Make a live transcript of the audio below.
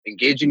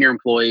engaging your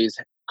employees,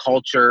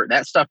 culture,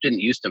 that stuff didn't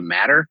used to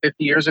matter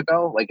 50 years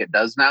ago like it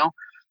does now.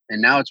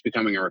 And now it's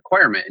becoming a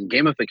requirement. And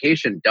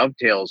gamification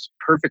dovetails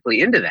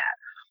perfectly into that.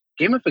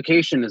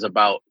 Gamification is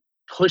about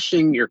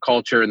pushing your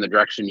culture in the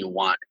direction you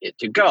want it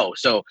to go.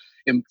 So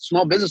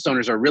small business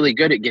owners are really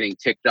good at getting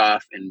ticked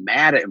off and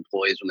mad at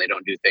employees when they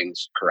don't do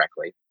things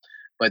correctly.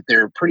 But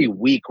they're pretty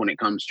weak when it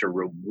comes to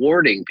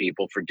rewarding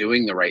people for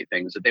doing the right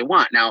things that they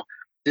want. Now,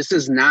 this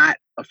is not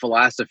a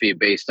philosophy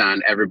based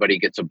on everybody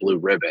gets a blue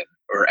ribbon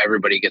or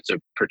everybody gets a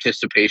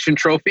participation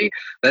trophy.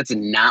 That's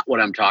not what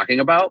I'm talking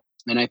about.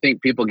 And I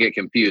think people get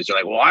confused. They're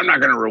like, well, I'm not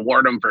going to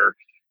reward them for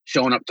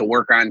showing up to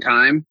work on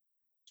time.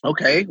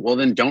 Okay, well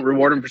then don't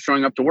reward them for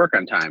showing up to work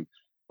on time.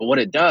 But what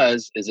it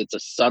does is it's a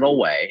subtle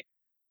way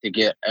to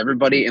get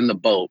everybody in the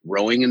boat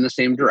rowing in the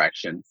same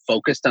direction,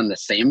 focused on the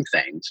same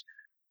things.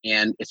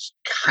 And it's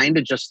kind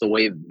of just the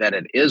way that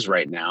it is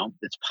right now.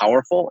 It's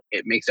powerful.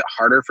 It makes it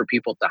harder for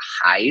people to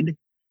hide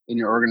in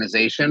your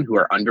organization who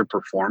are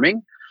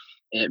underperforming.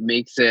 And it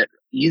makes it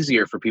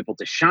easier for people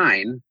to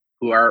shine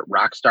who are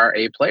rock star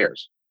A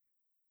players.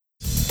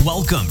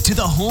 Welcome to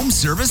the Home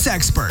Service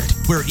Expert,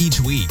 where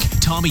each week,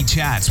 Tommy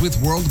chats with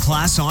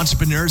world-class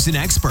entrepreneurs and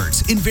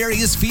experts in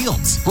various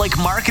fields like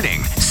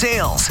marketing,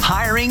 sales,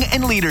 hiring,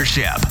 and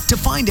leadership to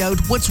find out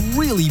what's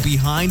really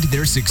behind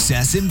their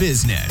success in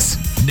business.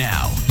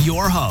 Now,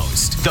 your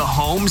host, the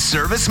Home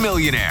Service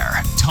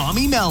Millionaire,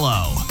 Tommy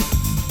Mello.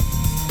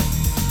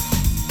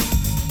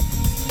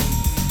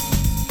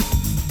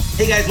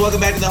 Hey guys, welcome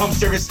back to the Home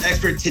Service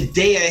Expert.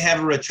 Today I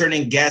have a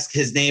returning guest.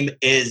 His name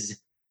is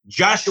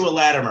Joshua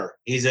Latimer.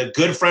 He's a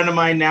good friend of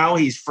mine now.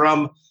 He's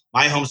from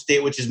my home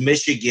state, which is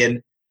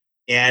Michigan,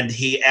 and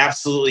he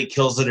absolutely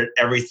kills it at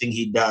everything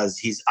he does.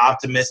 He's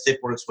optimistic,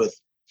 works with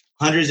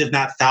hundreds, if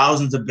not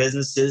thousands of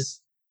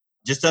businesses,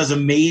 just does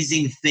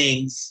amazing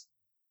things,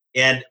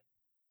 and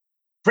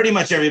pretty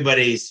much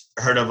everybody's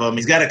heard of him.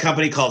 He's got a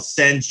company called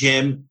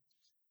SendJim.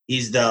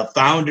 He's the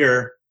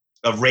founder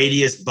of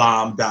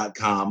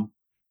radiusbomb.com.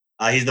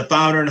 He's the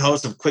founder and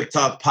host of Quick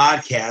Talk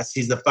Podcasts.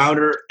 He's the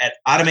founder at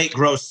Automate,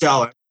 Grow,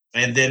 Sell,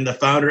 and then the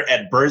founder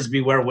at Birds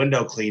Beware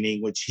Window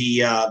Cleaning, which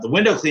the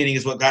window cleaning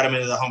is what got him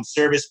into the home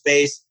service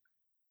space.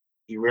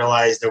 He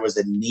realized there was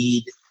a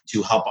need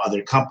to help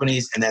other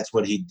companies, and that's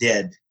what he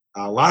did.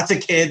 Lots of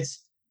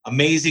kids,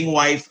 amazing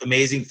wife,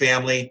 amazing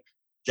family.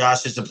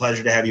 Josh, it's a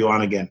pleasure to have you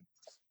on again.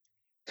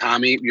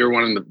 Tommy, you're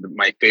one of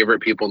my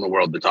favorite people in the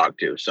world to talk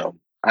to. So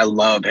I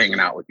love hanging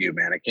out with you,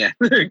 man. I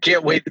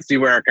can't wait to see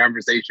where our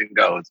conversation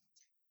goes.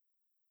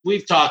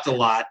 We've talked a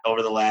lot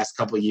over the last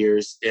couple of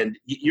years, and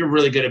you're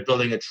really good at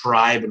building a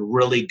tribe and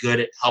really good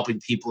at helping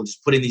people and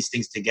just putting these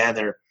things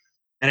together.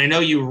 And I know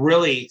you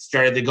really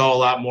started to go a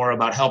lot more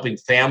about helping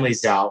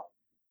families out.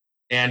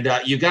 And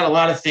you've got a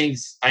lot of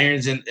things,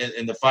 irons in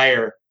the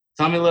fire.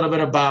 Tell me a little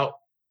bit about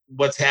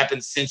what's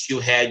happened since you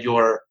had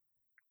your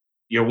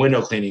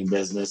window cleaning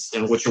business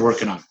and what you're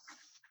working on.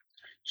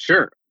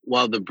 Sure.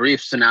 Well, the brief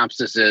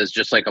synopsis is,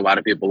 just like a lot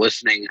of people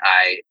listening,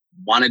 I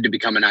wanted to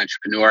become an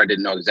entrepreneur. I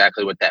didn't know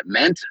exactly what that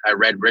meant. I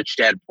read Rich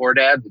Dad, Poor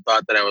Dad and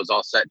thought that I was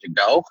all set to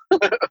go.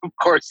 Of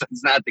course,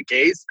 that's not the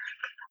case.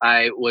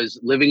 I was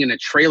living in a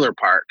trailer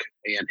park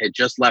and had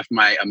just left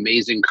my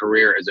amazing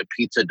career as a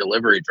pizza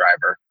delivery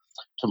driver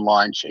to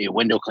launch a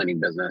window cleaning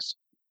business.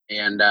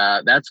 And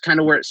that's kind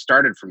of where it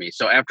started for me.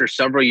 So after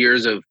several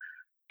years of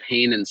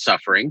pain and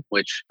suffering,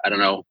 which I don't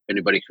know if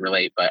anybody can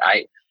relate, but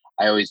I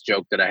always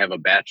joke that I have a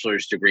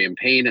bachelor's degree in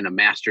pain and a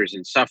master's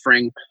in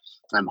suffering.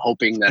 I'm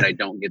hoping that I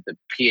don't get the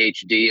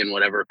PhD and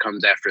whatever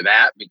comes after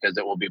that because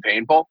it will be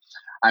painful.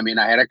 I mean,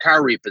 I had a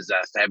car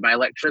repossessed. I had my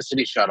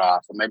electricity shut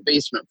off and my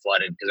basement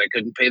flooded because I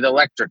couldn't pay the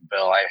electric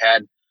bill. I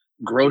had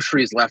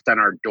groceries left on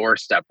our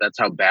doorstep. That's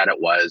how bad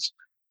it was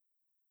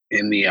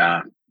in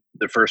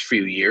the first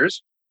few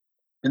years.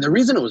 And the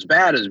reason it was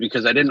bad is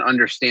because I didn't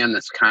understand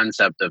this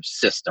concept of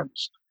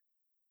systems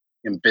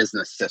in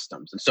business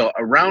systems. And so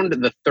around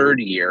the third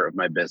year of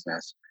my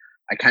business,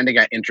 I kind of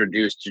got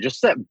introduced to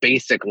just that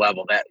basic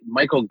level, that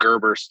Michael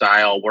Gerber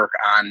style work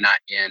on, not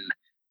in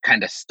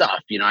kind of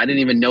stuff. You know, I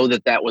didn't even know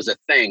that that was a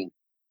thing.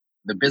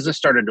 The business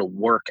started to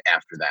work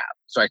after that.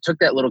 So I took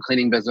that little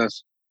cleaning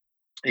business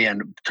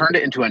and turned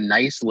it into a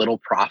nice little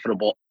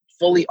profitable,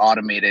 fully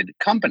automated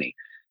company.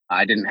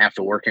 I didn't have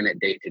to work in it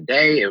day to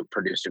day. It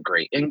produced a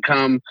great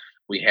income.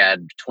 We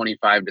had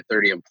 25 to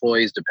 30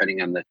 employees,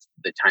 depending on the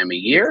time of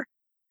year.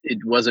 It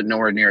wasn't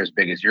nowhere near as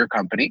big as your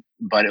company,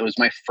 but it was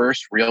my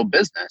first real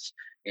business.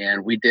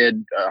 And we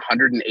did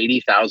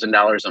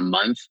 $180,000 a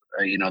month.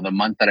 The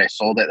month that I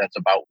sold it, that's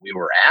about we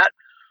were at.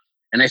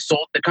 And I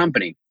sold the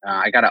company.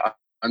 I got an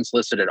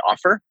unsolicited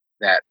offer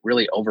that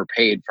really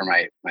overpaid for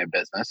my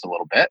business a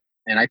little bit.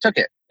 And I took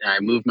it. And I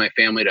moved my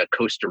family to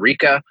Costa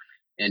Rica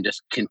and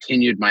just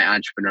continued my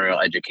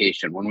entrepreneurial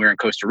education. When we were in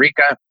Costa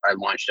Rica, I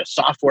launched a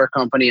software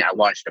company. I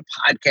launched a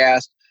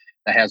podcast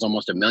that has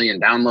almost 1 million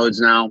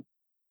downloads now.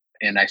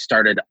 And I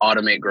started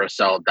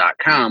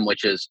automategrowsell.com,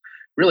 which is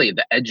really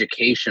the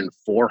education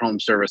for home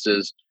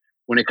services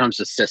when it comes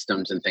to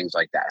systems and things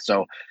like that.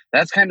 So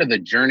that's kind of the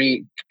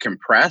journey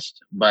compressed,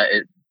 but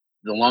it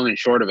the long and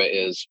short of it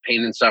is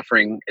pain and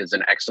suffering is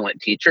an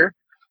excellent teacher.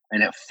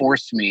 And it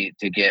forced me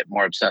to get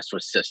more obsessed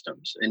with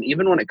systems. And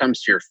even when it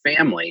comes to your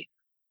family,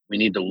 we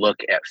need to look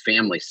at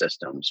family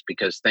systems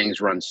because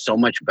things run so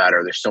much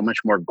better. There's so much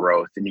more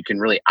growth, and you can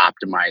really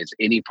optimize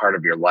any part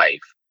of your life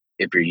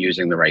if you're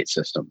using the right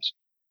systems.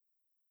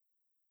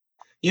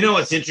 You know,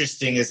 what's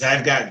interesting is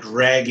I've got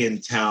Greg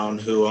in town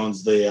who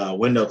owns the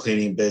window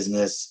cleaning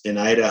business in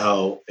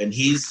Idaho, and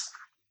he's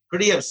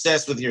pretty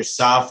obsessed with your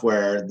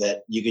software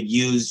that you could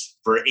use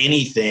for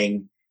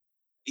anything.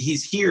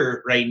 He's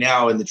here right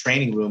now in the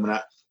training room, and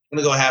I'm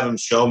going to go have him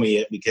show me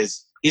it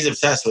because he's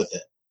obsessed with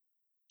it.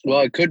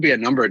 Well, it could be a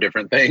number of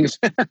different things,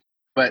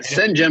 but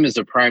SendJim is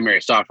the primary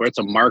software. It's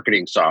a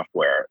marketing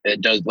software.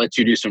 It lets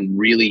you do some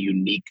really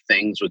unique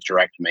things with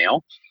direct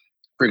mail.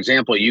 For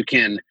example, you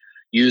can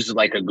use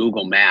like a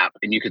Google map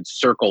and you could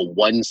circle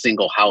one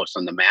single house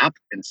on the map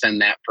and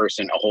send that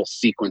person a whole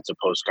sequence of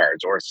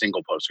postcards or a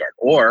single postcard.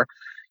 Or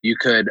you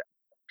could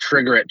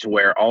trigger it to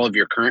where all of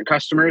your current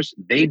customers,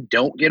 they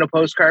don't get a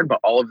postcard, but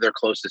all of their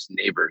closest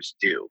neighbors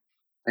do.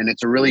 And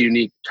it's a really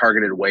unique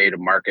targeted way to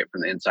market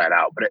from the inside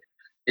out. But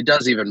it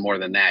does even more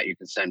than that. You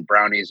can send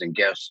brownies and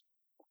gifts.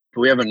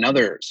 But we have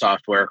another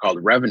software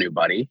called Revenue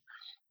Buddy.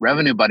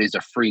 Revenue Buddy is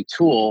a free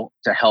tool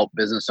to help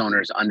business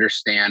owners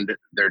understand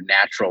their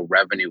natural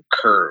revenue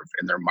curve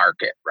in their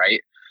market,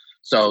 right?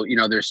 So,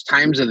 there's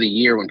times of the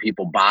year when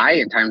people buy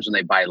and times when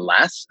they buy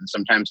less, and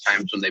sometimes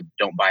times when they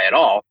don't buy at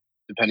all,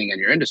 depending on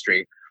your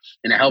industry.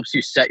 And it helps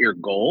you set your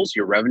goals,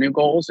 your revenue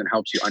goals, and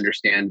helps you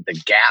understand the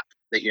gap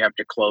that you have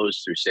to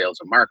close through sales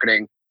and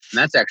marketing. And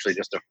that's actually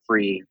just a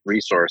free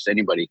resource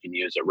anybody can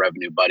use at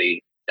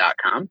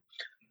revenuebuddy.com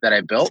that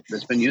I built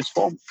that's been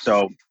useful.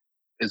 So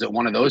is it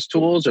one of those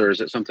tools or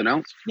is it something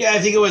else? Yeah, I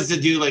think it was to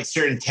do like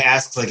certain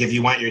tasks, like if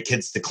you want your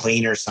kids to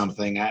clean or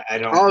something. I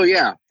don't. Oh,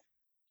 yeah.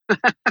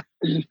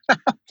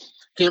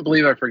 Can't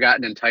believe I forgot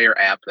an entire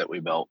app that we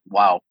built.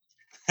 Wow.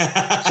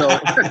 So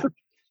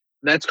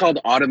that's called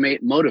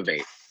Automate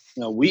Motivate.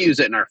 We use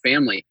it in our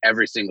family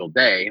every single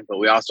day, but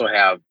we also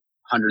have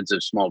hundreds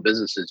of small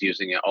businesses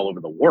using it all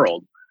over the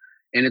world.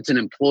 And it's an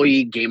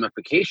employee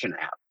gamification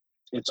app.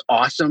 It's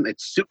awesome.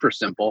 It's super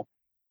simple.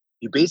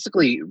 You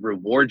basically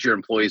reward your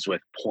employees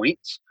with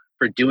points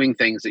for doing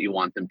things that you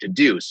want them to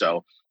do.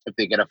 So if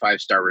they get a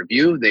 5-star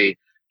review, they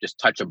just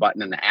touch a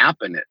button in the app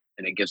and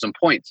it gives them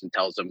points and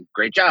tells them,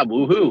 great job,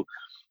 woohoo.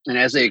 And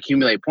as they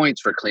accumulate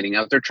points for cleaning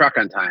out their truck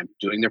on time,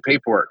 doing their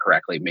paperwork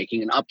correctly,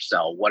 making an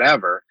upsell,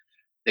 whatever,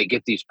 they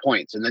get these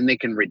points. And then they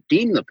can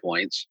redeem the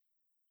points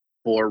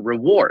for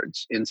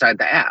rewards inside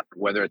the app,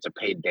 whether it's a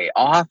paid day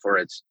off or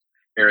it's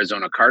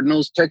Arizona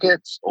Cardinals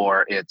tickets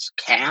or it's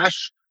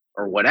cash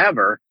or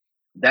whatever.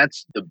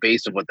 That's the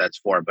base of what that's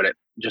for. But it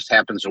just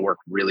happens to work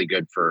really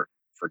good for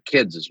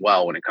kids as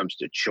well when it comes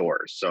to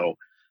chores. So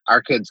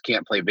our kids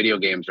can't play video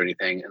games or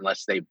anything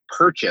unless they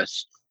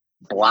purchase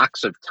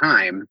blocks of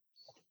time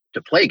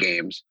to play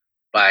games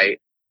by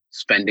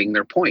spending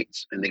their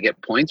points. And they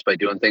get points by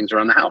doing things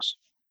around the house.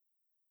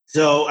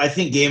 So I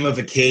think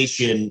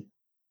gamification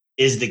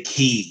is the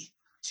key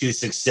to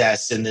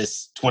success in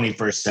this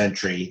 21st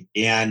century.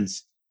 And,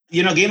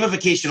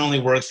 gamification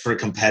only works for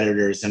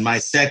competitors. And my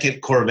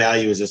second core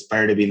value is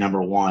aspire to be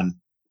number one.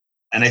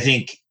 And I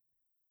think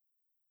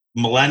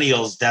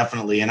millennials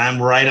definitely, and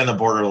I'm right on the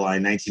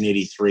borderline,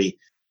 1983.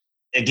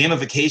 And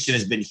gamification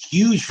has been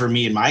huge for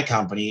me in my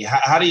company.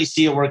 How do you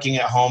see it working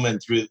at home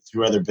and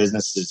through other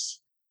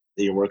businesses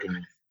that you're working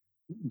with?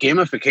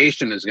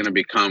 Gamification is going to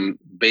become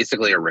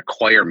basically a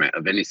requirement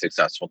of any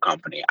successful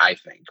company, I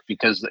think,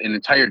 because an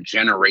entire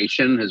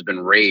generation has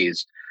been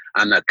raised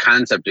on the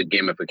concept of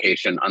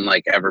gamification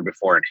unlike ever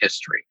before in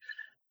history.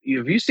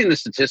 Have you seen the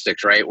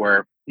statistics, right?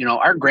 Where,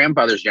 our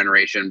grandfather's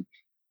generation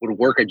would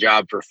work a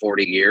job for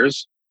 40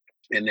 years.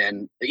 And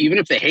then even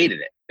if they hated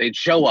it, they'd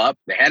show up,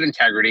 they had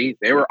integrity,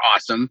 they were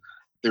awesome,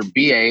 they're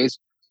BAs,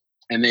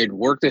 and they'd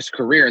work this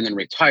career and then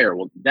retire.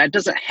 Well, that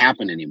doesn't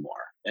happen anymore.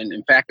 And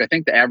in fact, I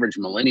think the average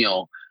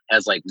millennial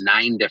has like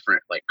 9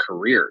 different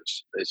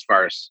careers as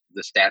far as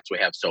the stats we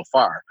have so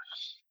far.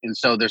 And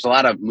so there's a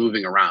lot of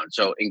moving around.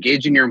 So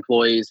engaging your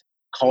employees,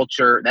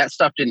 culture, that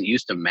stuff didn't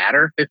used to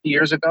matter 50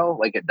 years ago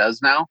like it does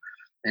now.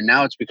 And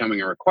now it's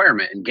becoming a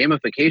requirement. And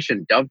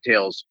gamification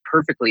dovetails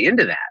perfectly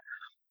into that.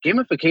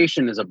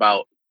 Gamification is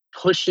about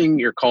pushing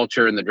your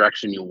culture in the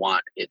direction you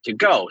want it to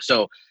go.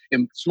 So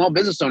small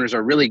business owners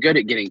are really good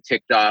at getting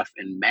ticked off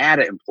and mad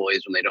at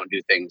employees when they don't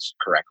do things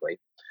correctly.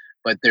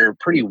 But they're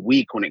pretty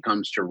weak when it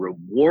comes to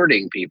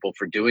rewarding people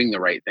for doing the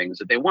right things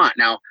that they want.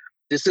 Now,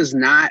 this is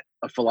not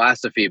a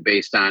philosophy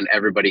based on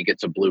everybody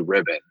gets a blue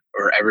ribbon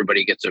or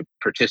everybody gets a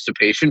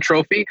participation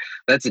trophy.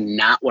 That's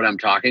not what I'm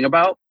talking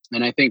about.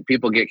 And I think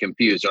people get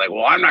confused. They're like,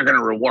 well, I'm not going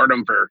to reward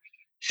them for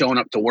showing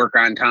up to work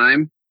on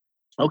time.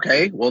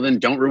 Okay, well, then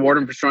don't reward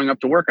them for showing up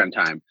to work on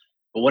time.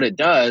 But what it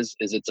does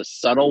is it's a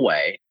subtle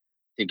way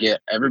to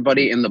get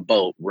everybody in the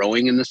boat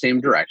rowing in the same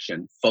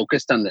direction,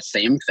 focused on the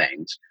same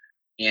things.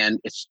 And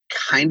it's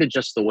kind of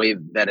just the way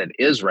that it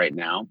is right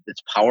now.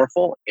 It's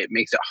powerful. It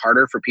makes it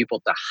harder for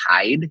people to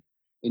hide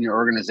in your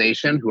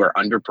organization who are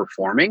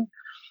underperforming.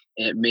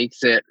 It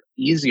makes it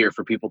easier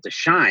for people to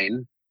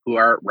shine who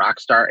are rock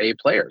star A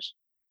players.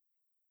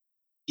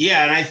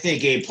 Yeah, and I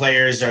think A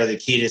players are the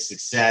key to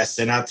success.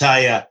 And I'll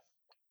tell you,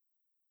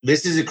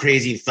 this is a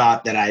crazy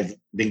thought that I've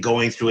been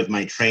going through with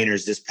my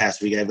trainers this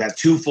past week. I've got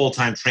 2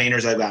 full-time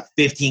trainers. I've got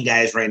 15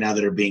 guys right now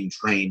that are being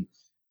trained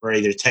for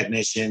either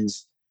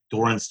technicians,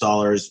 door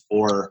installers,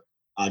 or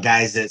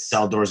guys that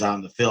sell doors out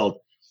in the field.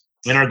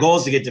 And our goal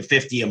is to get to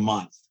 50 a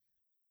month.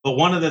 But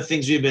one of the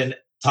things we've been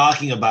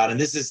talking about, and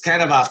this is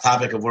kind of off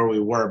topic of where we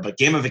were, but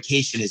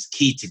gamification is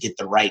key to get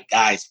the right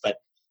guys. But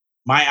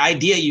my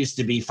idea used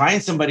to be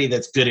find somebody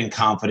that's good and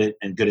confident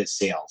and good at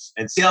sales.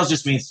 And sales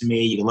just means to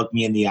me, you can look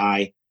me in the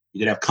eye, you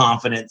can have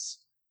confidence,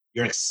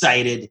 you're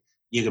excited,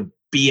 you can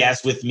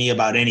BS with me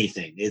about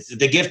anything. It's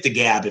the gift of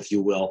gab, if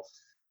you will.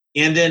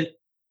 And then,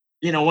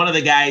 one of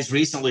the guys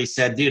recently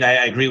said, dude,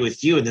 I agree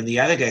with you. And then the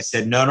other guy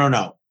said,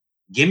 no.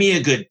 Give me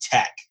a good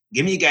tech.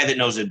 Give me a guy that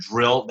knows a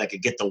drill, that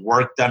could get the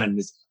work done and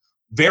is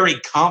very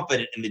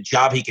confident in the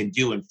job he can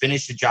do and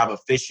finish the job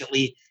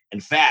efficiently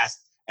and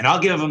fast. And I'll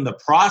give him the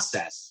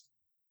process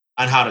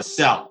on how to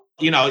sell.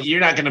 You're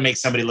not going to make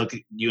somebody look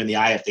at you in the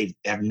eye if they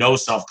have no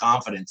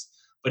self-confidence.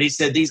 But he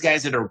said these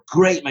guys that are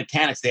great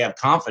mechanics, they have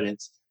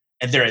confidence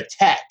and they're a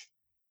tech.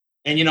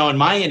 And, in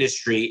my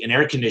industry, in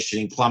air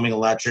conditioning, plumbing,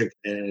 electric,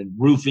 and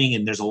roofing,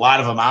 and there's a lot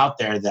of them out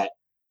there that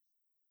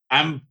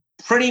I'm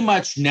pretty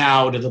much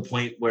now to the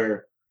point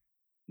where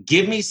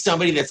give me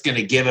somebody that's going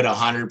to give it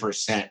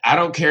 100%. I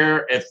don't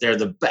care if they're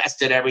the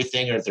best at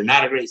everything or if they're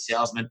not a great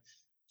salesman.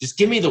 Just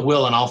give me the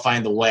will and I'll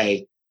find the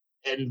way.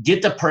 And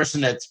get the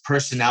person that's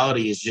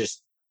personality is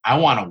just, I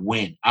want to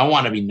win. I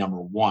want to be number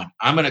one.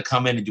 I'm going to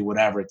come in and do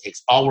whatever it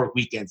takes. I'll work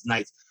weekends,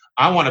 nights.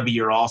 I want to be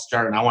your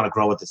all-star and I want to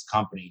grow with this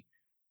company.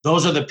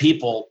 Those are the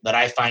people that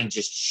I find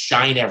just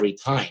shine every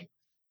time.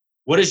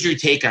 What is your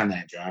take on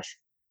that, Josh?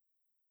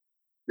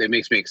 It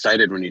makes me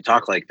excited when you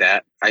talk like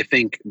that. I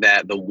think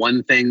that the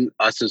one thing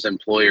us as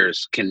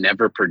employers can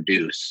never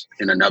produce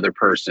in another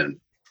person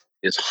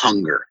is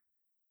hunger.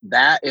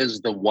 That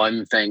is the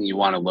one thing you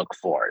want to look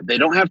for. They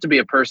don't have to be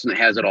a person that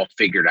has it all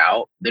figured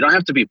out. They don't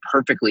have to be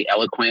perfectly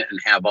eloquent and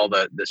have all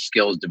the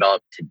skills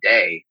developed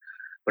today.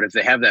 But if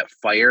they have that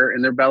fire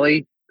in their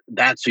belly,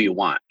 that's who you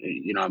want.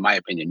 In my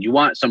opinion, you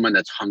want someone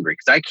that's hungry,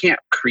 because I can't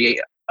create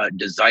a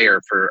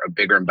desire for a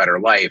bigger and better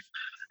life.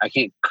 I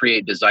can't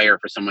create desire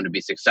for someone to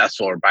be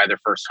successful or buy their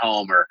first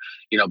home or,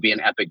 be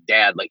an epic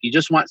dad. Like, you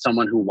just want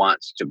someone who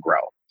wants to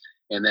grow.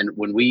 And then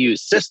when we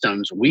use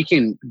systems, we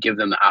can give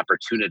them the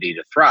opportunity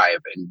to thrive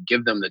and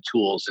give them the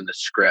tools and the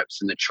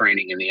scripts and the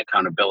training and the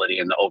accountability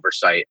and the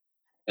oversight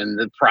and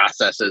the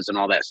processes and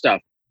all that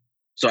stuff.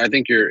 So I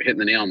think you're hitting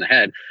the nail on the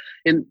head.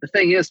 And the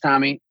thing is,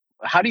 Tommy,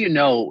 how do you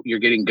know you're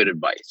getting good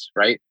advice,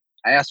 right?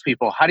 I ask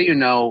people, how do you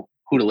know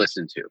who to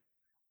listen to?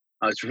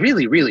 It's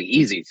really, really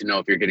easy to know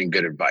if you're getting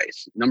good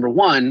advice. Number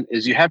one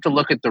is you have to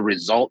look at the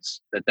results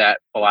that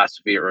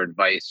philosophy or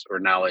advice or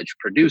knowledge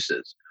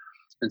produces.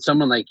 And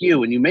someone like you,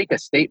 when you make a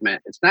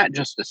statement, it's not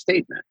just a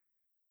statement.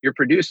 You're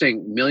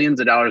producing millions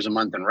of dollars a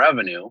month in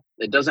revenue.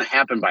 It doesn't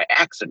happen by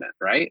accident,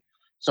 right?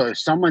 So if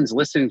someone's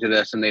listening to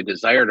this and they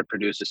desire to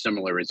produce a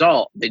similar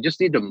result, they just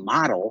need to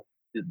model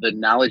the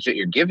knowledge that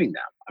you're giving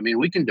them. I mean,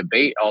 we can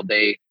debate all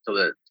day till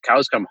the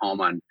cows come home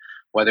on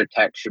whether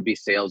tech should be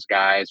sales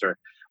guys or,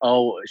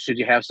 should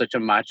you have such a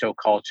macho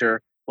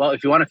culture? Well,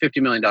 if you want a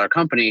 $50 million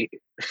company,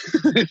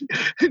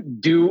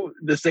 do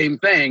the same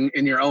thing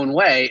in your own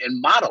way and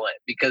model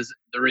it, because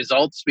the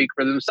results speak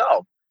for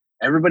themselves.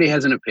 Everybody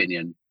has an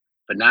opinion,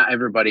 but not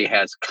everybody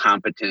has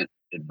competent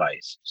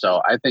advice.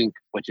 So I think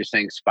what you're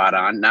saying is spot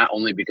on, not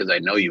only because I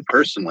know you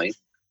personally,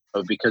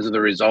 but because of the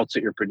results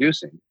that you're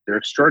producing. They're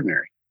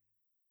extraordinary.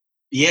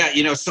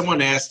 Yeah, someone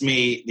asked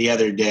me the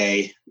other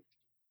day,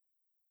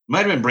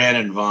 might have been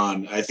Brandon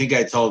Vaughn. I think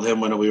I told him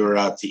when we were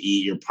out to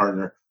eat, your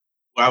partner.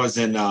 I was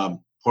in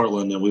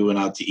Portland and we went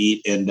out to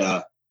eat. And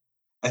I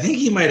think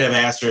he might have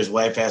asked, or his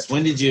wife asked,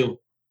 when did you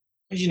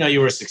know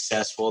you were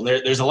successful?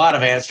 There's a lot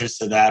of answers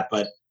to that.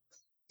 But I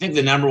think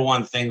the number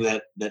one thing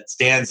that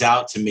stands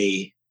out to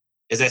me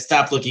is I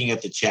stopped looking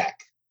at the check.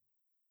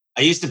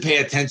 I used to pay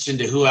attention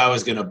to who I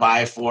was going to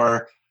buy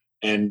for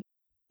and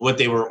what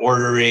they were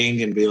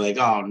ordering and be like,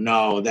 oh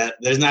no,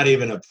 there's not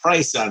even a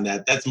price on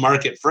that. That's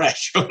market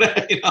fresh.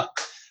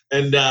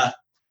 And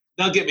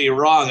don't get me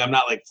wrong, I'm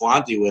not like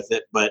flaunty with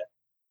it, but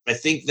I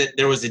think that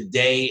there was a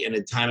day and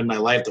a time in my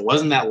life that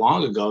wasn't that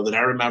long ago that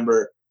I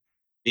remember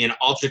being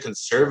ultra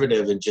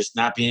conservative and just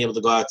not being able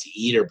to go out to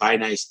eat or buy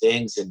nice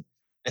things. And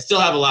I still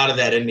have a lot of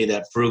that in me,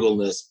 that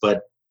frugalness.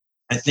 But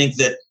I think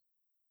that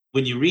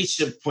when you reach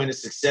a point of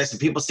success and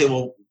people say,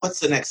 well,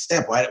 what's the next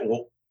step?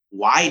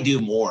 Why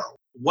do more?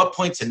 What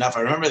point's enough? I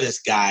remember this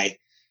guy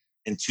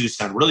in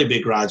Tucson, really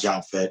big garage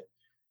outfit.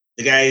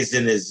 The guy's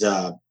in his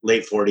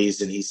late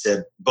 40s, and he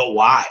said, but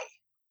why?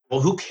 Well,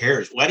 who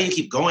cares? Why do you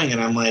keep going?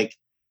 And I'm like,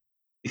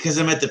 because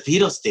I'm at the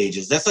fetal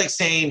stages. That's like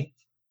saying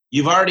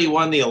you've already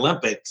won the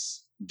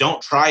Olympics.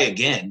 Don't try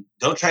again.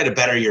 Don't try to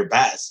better your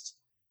best.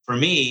 For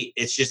me,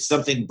 it's just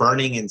something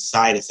burning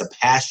inside. It's a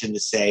passion to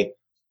say,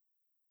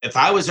 if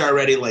I was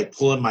already like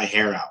pulling my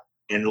hair out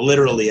and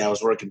literally I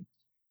was working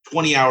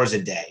 20 hours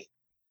a day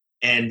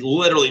and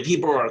literally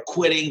people are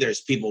quitting,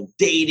 there's people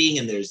dating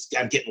and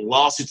I'm getting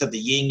lawsuits at the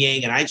yin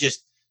yang. And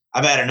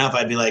I've had enough.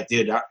 I'd be like,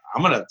 dude,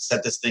 I'm going to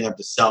set this thing up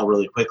to sell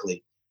really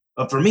quickly.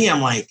 But for me,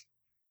 I'm like,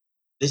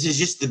 this is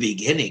just the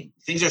beginning.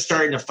 Things are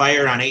starting to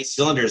fire on 8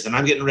 cylinders and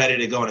I'm getting ready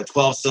to go in a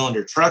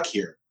 12-cylinder truck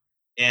here.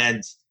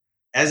 And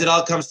as it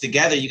all comes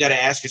together, you got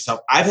to ask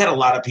yourself, I've had a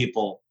lot of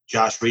people,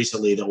 Josh,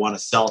 recently that want to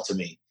sell to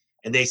me.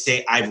 And they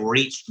say, I've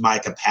reached my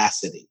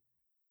capacity.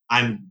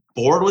 I'm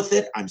bored with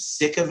it. I'm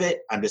sick of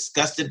it. I'm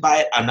disgusted by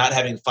it. I'm not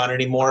having fun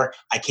anymore.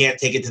 I can't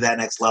take it to that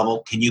next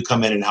level. Can you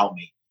come in and help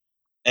me?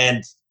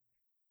 And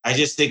I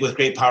just think with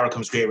great power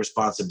comes great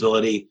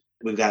responsibility.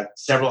 We've got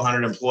several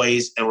hundred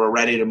employees and we're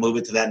ready to move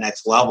it to that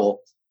next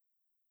level.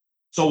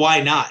 So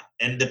why not?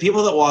 And the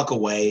people that walk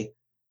away,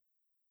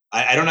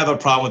 I don't have a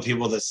problem with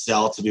people that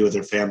sell to be with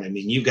their family. I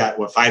mean, you've got,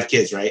 5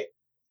 kids, right?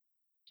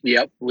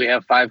 Yep. We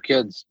have 5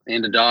 kids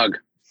and a dog.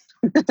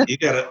 You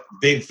got a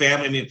big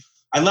family. I mean,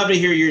 I'd love to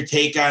hear your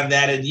take on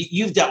that. And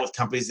you've dealt with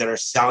companies that are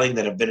selling,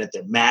 that have been at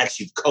their max.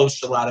 You've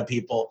coached a lot of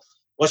people.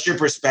 What's your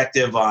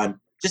perspective on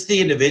just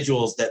the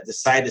individuals that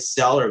decide to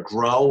sell or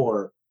grow,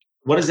 or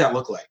what does that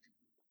look like?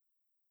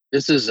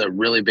 This is a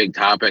really big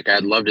topic.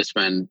 I'd love to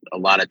spend a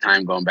lot of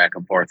time going back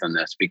and forth on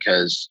this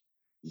because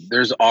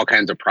there's all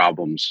kinds of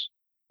problems,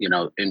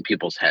 in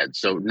people's heads.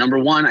 So number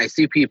one, I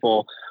see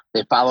people,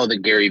 they follow the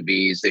Gary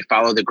V's, they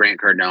follow the Grant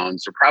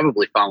Cardones, they're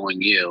probably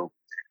following you,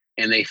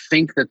 and they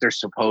think that they're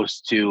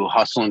supposed to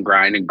hustle and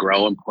grind and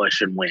grow and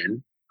push and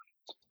win,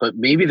 but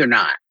maybe they're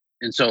not.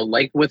 And so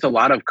like with a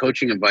lot of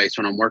coaching advice,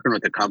 when I'm working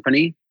with a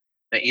company,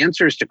 the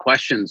answers to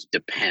questions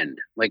depend.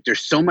 Like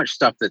there's so much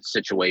stuff that's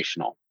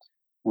situational.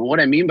 What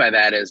I mean by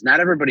that is not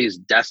everybody is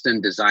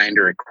destined, designed,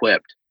 or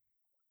equipped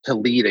to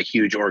lead a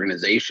huge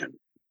organization.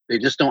 They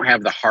just don't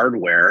have the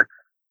hardware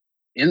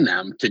in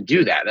them to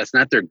do that. That's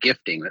not their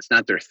gifting. That's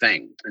not their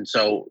thing. And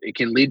so it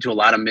can lead to a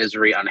lot of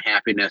misery,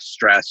 unhappiness,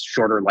 stress,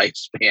 shorter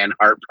lifespan,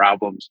 heart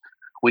problems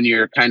when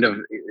you're kind of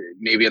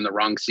maybe in the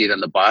wrong seat on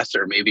the bus,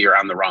 or maybe you're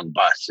on the wrong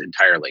bus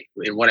entirely.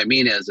 And what I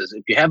mean is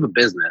if you have a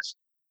business,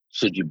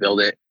 should you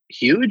build it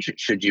huge?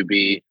 Should you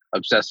be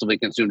obsessively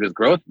consumed with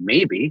growth?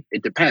 Maybe.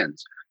 It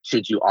depends.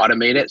 Should you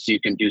automate it so you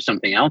can do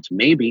something else?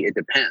 Maybe. It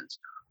depends.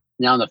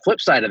 Now, on the flip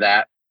side of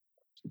that,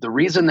 the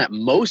reason that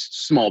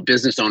most small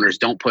business owners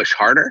don't push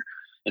harder,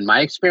 in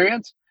my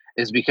experience,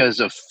 is because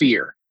of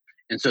fear.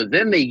 And so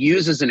then they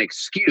use as an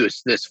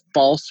excuse this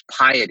false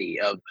piety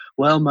of,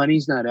 well,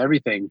 money's not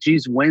everything.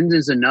 Geez, when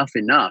is enough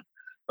enough?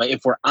 But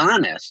if we're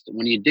honest,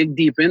 when you dig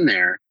deep in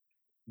there,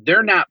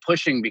 they're not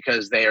pushing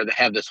because they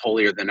have this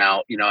holier than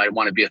thou, I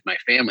want to be with my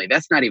family.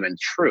 That's not even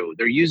true.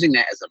 They're using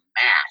that as a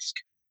mask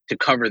to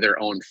cover their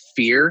own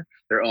fear,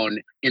 their own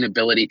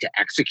inability to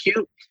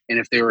execute. And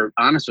if they were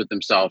honest with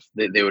themselves,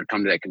 they would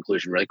come to that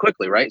conclusion really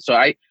quickly, right? So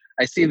I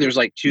see there's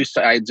like 2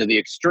 sides of the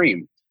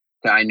extreme.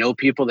 I know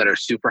people that are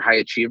super high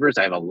achievers.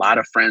 I have a lot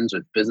of friends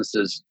with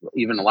businesses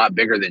even a lot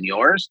bigger than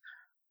yours.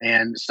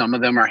 And some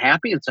of them are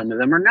happy and some of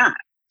them are not.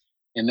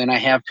 And then I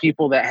have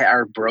people that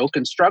are broke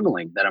and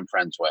struggling that I'm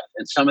friends with.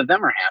 And some of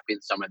them are happy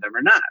and some of them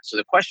are not. So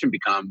the question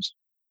becomes,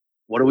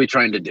 what are we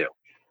trying to do?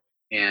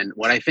 And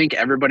what I think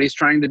everybody's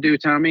trying to do,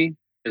 Tommy,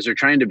 is they're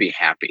trying to be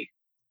happy.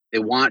 They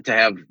want to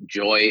have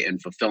joy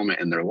and fulfillment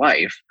in their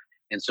life.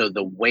 And so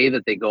the way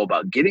that they go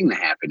about getting the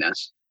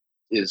happiness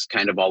is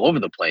kind of all over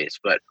the place.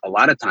 But a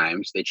lot of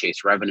times they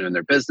chase revenue in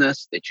their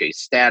business, they chase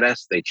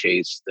status, they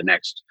chase the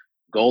next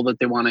goal that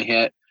they want to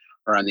hit.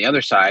 Or on the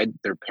other side,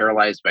 they're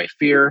paralyzed by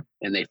fear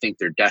and they think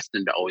they're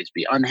destined to always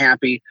be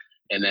unhappy.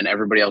 And then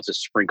everybody else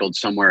is sprinkled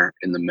somewhere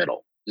in the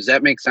middle. Does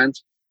that make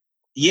sense?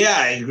 Yeah,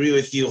 I agree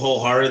with you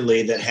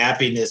wholeheartedly that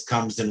happiness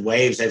comes in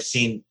waves. I've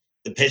seen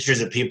the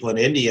pictures of people in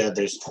India.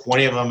 There's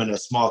 20 of them in a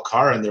small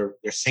car and they're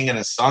singing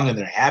a song and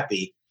they're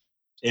happy.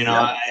 Yep.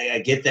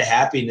 I get the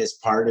happiness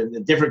part, and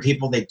the different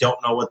people, they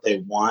don't know what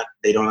they want.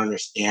 They don't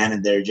understand,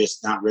 and they're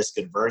just not risk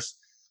adverse.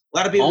 A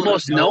lot of people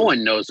almost no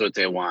one knows what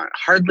they want.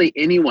 Hardly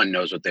anyone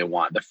knows what they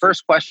want. The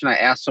first question I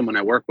ask someone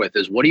I work with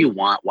is, what do you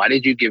want? Why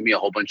did you give me a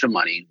whole bunch of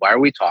money? Why are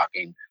we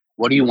talking?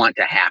 What do you want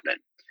to happen?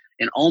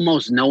 And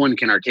almost no one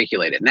can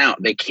articulate it. Now,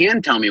 they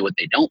can tell me what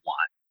they don't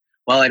want.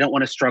 Well, I don't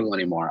want to struggle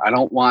anymore. I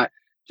don't want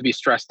to be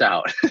stressed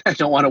out. I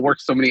don't want to work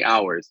so many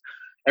hours.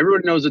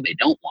 Everyone knows what they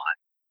don't want,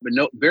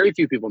 but very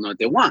few people know what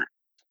they want.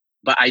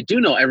 But I do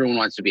know everyone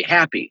wants to be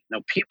happy.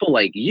 Now, people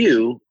like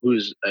you,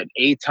 who's an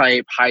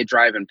A-type,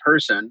 high-driving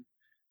person,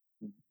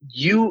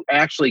 you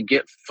actually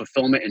get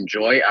fulfillment and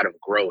joy out of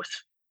growth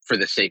for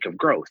the sake of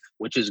growth,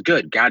 which is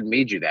good. God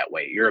made you that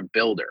way. You're a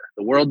builder.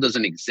 The world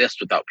doesn't exist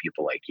without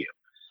people like you,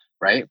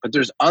 right? But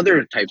there's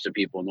other types of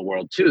people in the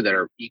world too that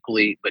are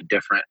equally but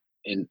different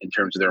in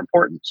terms of their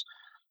importance.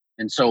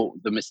 And so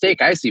the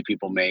mistake I see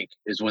people make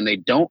is when they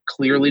don't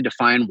clearly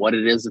define what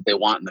it is that they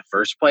want in the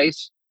first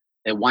place,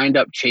 they wind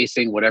up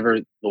chasing whatever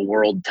the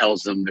world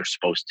tells them they're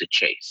supposed to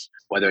chase,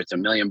 whether it's $1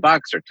 million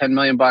or $10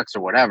 million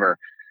or whatever.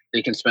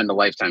 They can spend a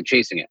lifetime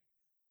chasing it.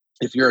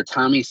 if you're a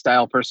Tommy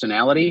style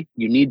personality,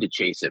 you need to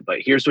chase it. But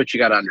here's what you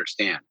got to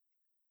understand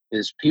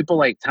is people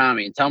like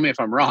Tommy, and tell me if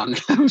I'm wrong,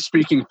 I'm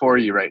speaking for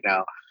you right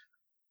now.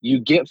 You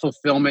get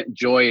fulfillment,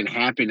 joy, and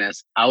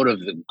happiness out of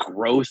the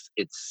growth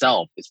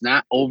itself. It's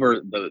not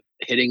over the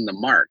hitting the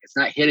mark. It's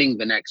not hitting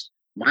the next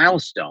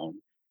milestone.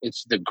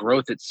 It's the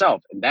growth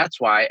itself. And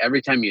that's why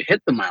every time you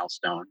hit the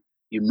milestone,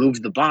 you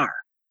move the bar.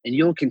 And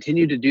you'll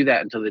continue to do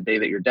that until the day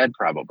that you're dead,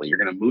 probably. You're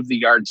going to move the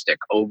yardstick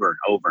over and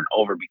over and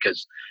over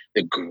because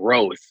the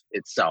growth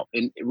itself.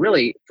 And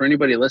really, for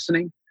anybody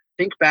listening,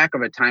 think back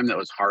of a time that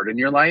was hard in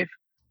your life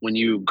when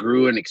you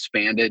grew and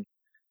expanded.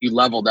 You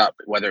leveled up,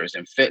 whether it was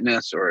in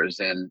fitness or it was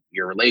in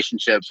your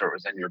relationships or it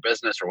was in your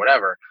business or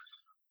whatever.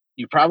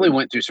 You probably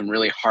went through some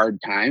really hard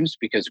times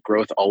because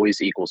growth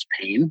always equals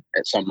pain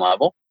at some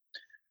level.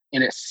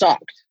 And it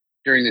sucked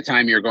during the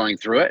time you're going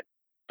through it.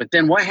 But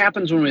then what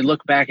happens when we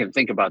look back and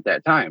think about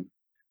that time?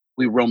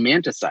 We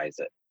romanticize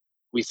it.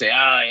 We say,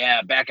 oh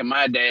yeah, back in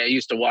my day, I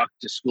used to walk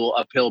to school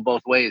uphill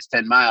both ways,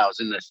 10 miles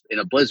in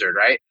a blizzard,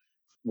 right?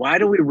 Why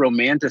do we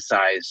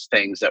romanticize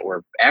things that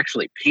were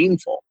actually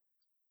painful?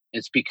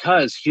 It's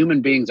because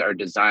human beings are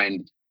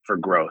designed for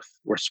growth.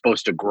 We're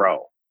supposed to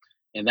grow.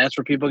 And that's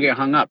where people get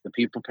hung up. The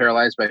people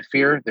paralyzed by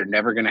fear, they're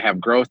never going to have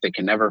growth. They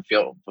can never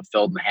feel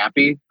fulfilled and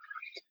happy.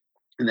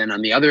 And then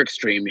on the other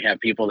extreme, you have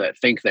people that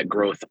think that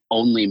growth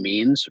only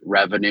means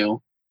revenue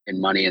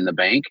and money in the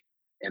bank.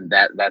 And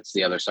that's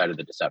the other side of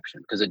the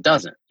deception, because it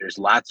doesn't. There's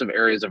lots of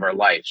areas of our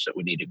lives that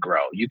we need to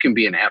grow. You can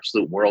be an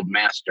absolute world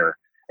master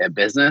at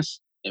business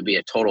and be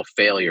a total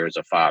failure as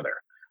a father.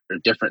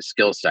 There's different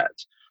skill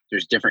sets.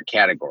 There's different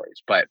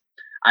categories. But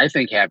I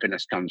think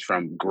happiness comes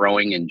from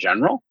growing in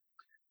general,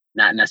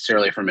 not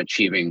necessarily from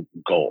achieving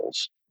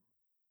goals.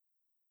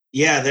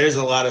 Yeah, there's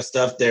a lot of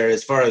stuff there.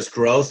 As far as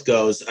growth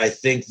goes, I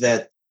think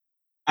that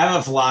I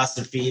have a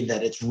philosophy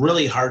that it's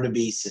really hard to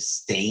be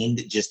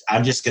sustained.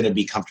 I'm just going to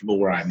be comfortable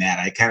where I'm at.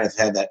 I kind of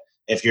had that,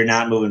 if you're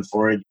not moving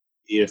forward,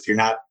 if you're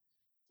not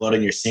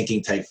floating, you're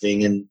sinking type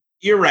thing. And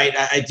you're right.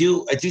 I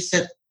do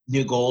set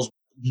new goals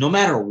no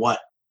matter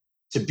what.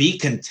 To be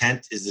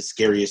content is the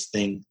scariest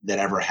thing that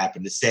ever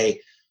happened. To say,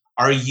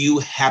 are you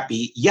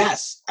happy?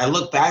 Yes. I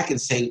look back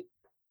and say,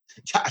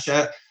 Josh,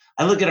 I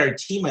look at our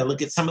team, I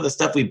look at some of the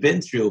stuff we've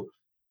been through,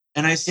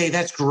 and I say,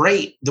 that's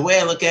great. The way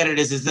I look at it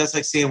is that's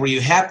like saying, were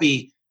you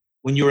happy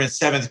when you were in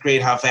 7th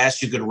grade, how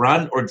fast you could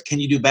run, or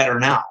can you do better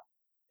now?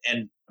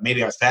 And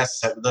maybe I was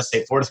fast, let's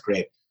say 4th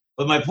grade.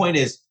 But my point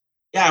is,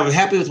 yeah, I was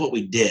happy with what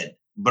we did,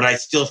 but I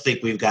still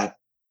think we've got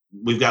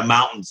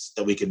mountains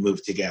that we can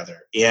move together.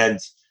 And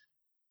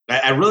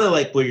I really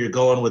like where you're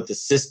going with the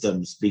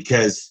systems,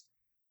 because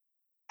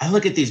I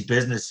look at these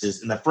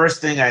businesses, and the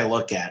first thing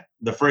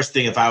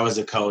if I was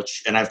a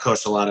coach, and I've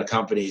coached a lot of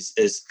companies,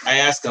 is I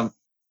ask them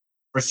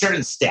for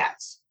certain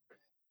stats.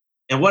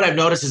 And what I've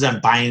noticed is I'm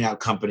buying out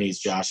companies,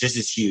 Josh. This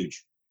is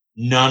huge.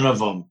 None of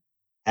them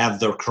have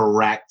the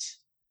correct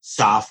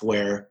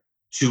software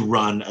to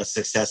run a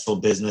successful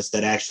business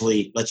that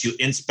actually lets you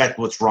inspect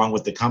what's wrong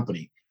with the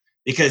company.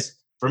 Because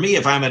for me,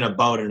 if I'm in a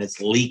boat and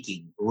it's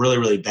leaking really,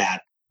 really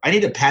bad, I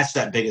need to patch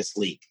that biggest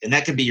leak. And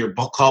that could be your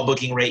call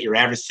booking rate, your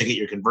average ticket,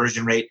 your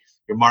conversion rate,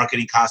 your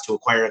marketing cost to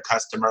acquire a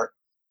customer.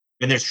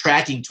 And there's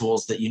tracking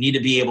tools that you need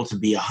to be able to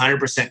be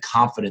 100%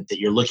 confident that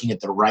you're looking at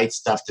the right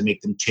stuff to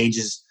make them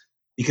changes.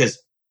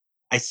 Because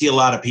I see a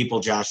lot of people,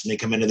 Josh, and they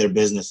come into their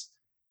business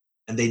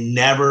and they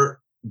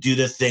never do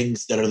the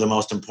things that are the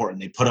most important.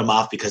 They put them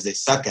off because they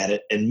suck at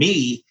it. And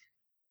me,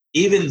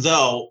 even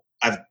though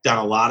I've done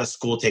a lot of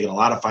school, taken a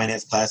lot of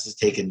finance classes,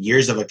 taken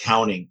years of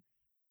accounting,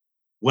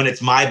 when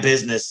it's my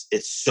business,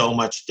 it's so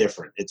much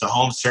different. It's a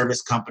home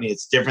service company.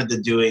 It's different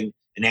than doing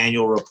an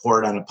annual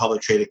report on a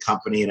public traded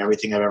company and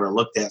everything I've ever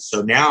looked at.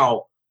 So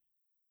now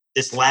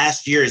this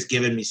last year has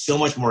given me so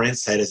much more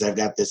insight as I've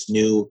got this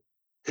new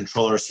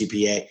controller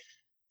CPA,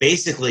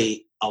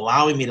 basically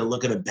allowing me to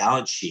look at a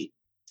balance sheet.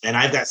 And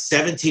I've got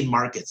 17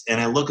 markets, and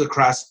I look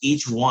across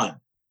each one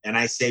and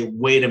I say,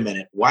 wait a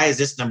minute, why is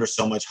this number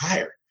so much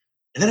higher?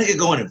 And then I could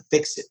go in and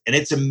fix it. And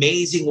it's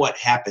amazing what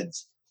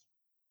happens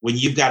when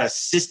you've got a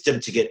system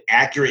to get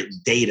accurate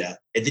data,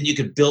 and then you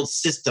can build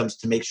systems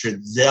to make sure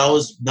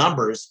those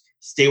numbers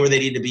stay where they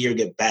need to be or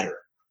get better.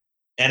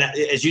 And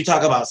as you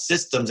talk about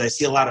systems, I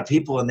see a lot of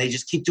people and they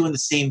just keep doing the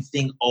same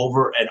thing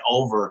over and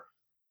over.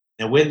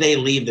 And when they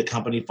leave, the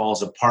company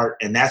falls apart.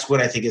 And that's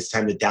when I think it's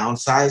time to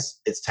downsize.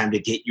 It's time to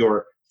get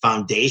your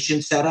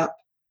foundation set up,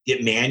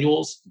 get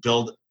manuals,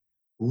 build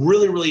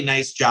really, really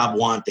nice job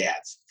want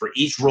ads for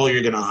each role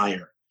you're going to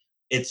hire.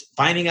 It's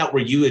finding out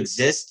where you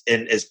exist.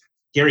 And as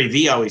Gary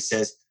Vee always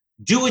says,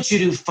 do what you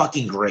do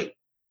fucking great.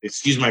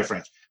 Excuse my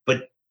French.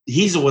 But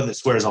he's the one that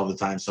swears all the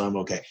time, so I'm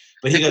okay.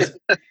 But he goes,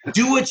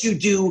 do what you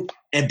do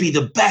and be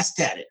the best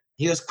at it.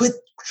 He goes, quit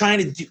trying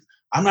to do.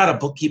 I'm not a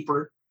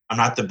bookkeeper. I'm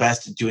not the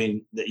best at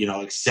doing,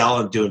 Excel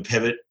and doing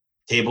pivot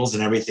tables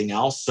and everything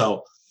else.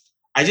 So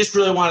I just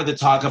really wanted to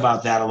talk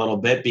about that a little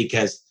bit,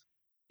 because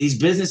these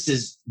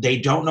businesses, they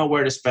don't know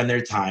where to spend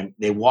their time.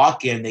 They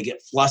walk in, they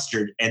get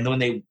flustered. And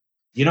when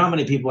how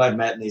many people I've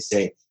met and they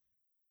say,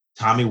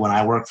 Tommy, when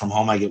I work from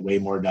home, I get way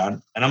more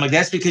done. And I'm like,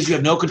 that's because you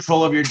have no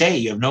control of your day.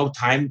 You have no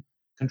time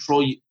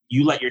control.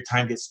 You let your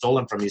time get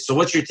stolen from you. So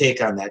what's your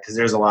take on that? Because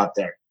there's a lot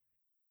there.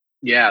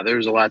 Yeah,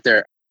 there's a lot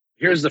there.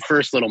 Here's the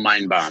first little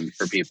mind bomb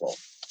for people.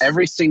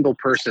 Every single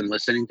person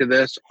listening to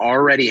this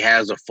already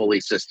has a fully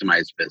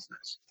systemized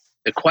business.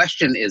 The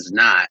question is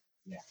not,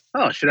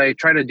 oh, should I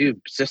try to do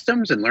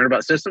systems and learn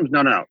about systems?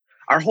 No.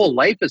 Our whole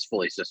life is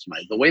fully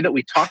systemized. The way that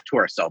we talk to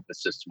ourselves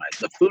is systemized.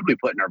 The food we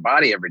put in our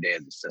body every day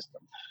is a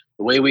system.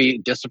 The way we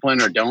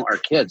discipline or don't our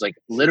kids, like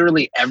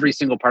literally every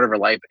single part of our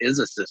life is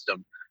a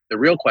system. The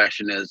real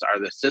question is, are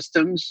the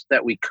systems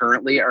that we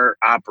currently are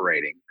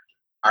operating,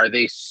 are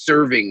they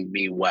serving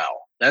me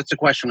well? That's the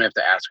question we have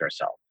to ask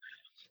ourselves.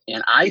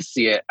 And I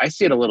see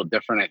it a little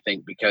different, I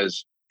think,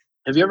 because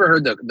have you ever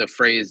heard the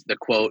phrase, the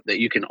quote that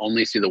you can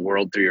only see the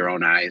world through your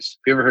own eyes?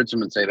 Have you ever heard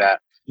someone say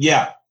that?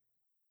 Yeah.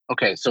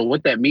 Okay, so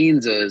what that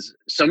means is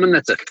someone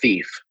that's a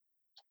thief,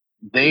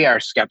 they are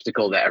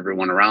skeptical that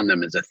everyone around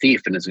them is a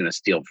thief and is going to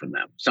steal from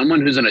them.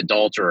 Someone who's an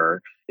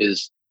adulterer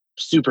is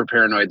super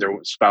paranoid their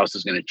spouse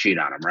is going to cheat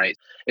on them, right?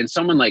 And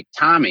someone like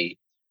Tommy,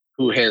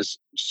 who has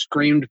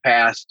screamed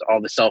past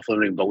all the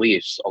self-limiting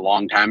beliefs a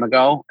long time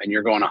ago, and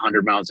you're going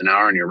 100 miles an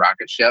hour in your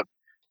rocket ship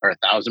or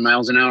 1,000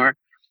 miles an hour,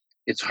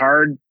 it's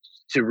hard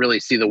to really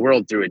see the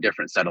world through a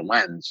different set of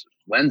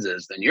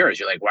lenses than yours.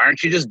 You're like, why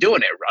aren't you just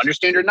doing it?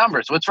 Understand your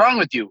numbers. What's wrong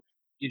with you?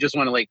 You just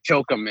want to like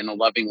choke them in a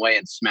loving way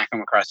and smack them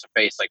across the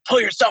face, like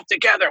pull yourself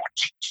together.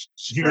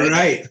 You're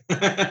right.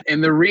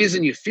 And the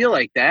reason you feel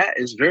like that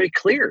is very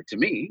clear to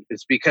me.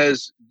 It's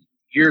because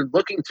you're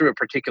looking through a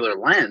particular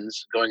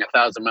lens going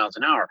 1,000 miles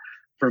an hour.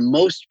 For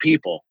most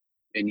people,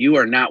 and you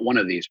are not one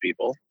of these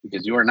people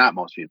because you are not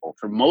most people.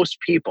 For most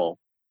people,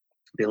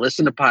 they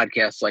listen to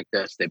podcasts like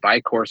this. They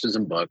buy courses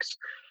and books.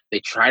 They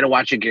try to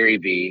watch a Gary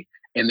Vee,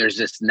 and there's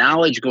this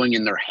knowledge going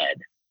in their head,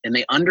 and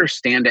they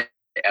understand it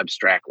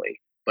abstractly,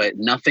 but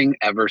nothing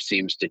ever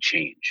seems to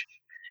change.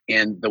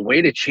 And the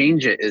way to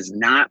change it is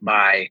not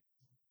by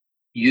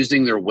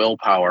using their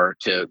willpower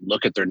to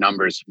look at their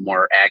numbers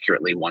more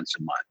accurately once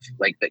a month,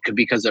 like that could,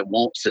 because it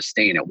won't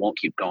sustain, it won't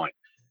keep going.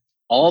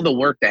 All the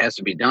work that has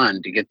to be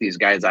done to get these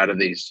guys out of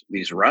these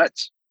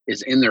ruts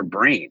is in their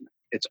brain.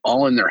 It's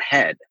all in their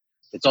head.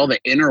 It's all the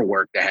inner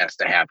work that has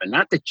to happen,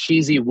 not the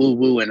cheesy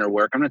woo-woo inner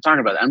work. I'm not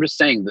talking about that. I'm just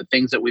saying the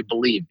things that we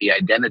believe, the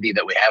identity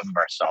that we have of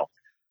ourselves,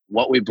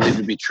 what we believe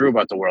to be true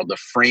about the world, the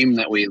frame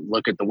that we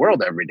look at the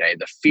world every day,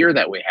 the fear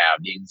that we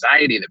have, the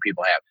anxiety that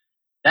people have.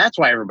 That's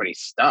why everybody's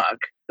stuck.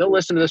 They'll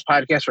listen to this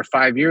podcast for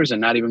 5 years and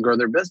not even grow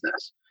their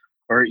business.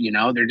 Or,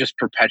 they're just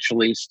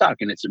perpetually stuck.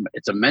 And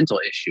it's a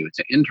mental issue. It's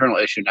an internal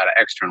issue, not an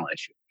external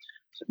issue.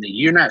 So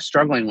you're not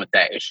struggling with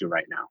that issue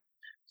right now.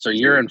 So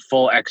you're in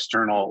full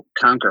external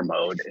conquer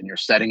mode and you're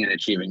setting and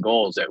achieving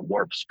goals at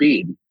warp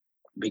speed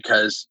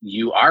because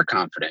you are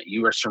confident.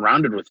 You are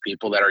surrounded with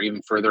people that are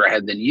even further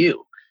ahead than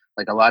you.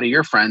 Like a lot of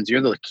your friends,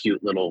 you're the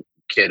cute little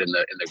kid in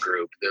the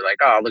group. They're like,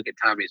 oh, look at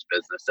Tommy's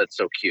business. That's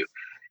so cute.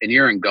 And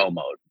you're in go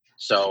mode.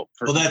 So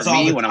that's for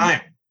me, all the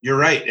time. You're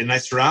right. And I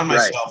surround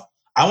myself. Right.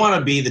 I want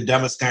to be the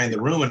dumbest guy in the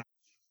room.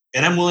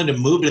 And I'm willing to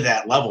move to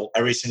that level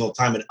every single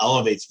time. It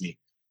elevates me.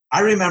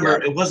 I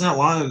remember It wasn't that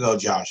long ago,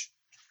 Josh,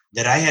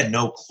 that I had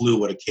no clue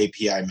what a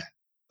KPI meant.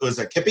 It was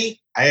a KPI?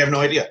 I have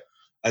no idea.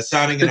 I was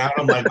sounding it out.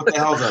 I'm like, what the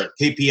hell is a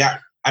KPI?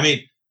 I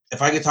mean,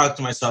 if I could talk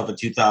to myself in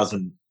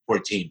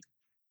 2014,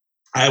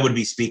 I would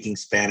be speaking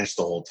Spanish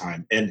the whole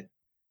time. And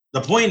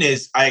the point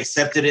is, I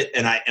accepted it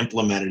and I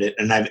implemented it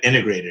and I've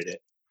integrated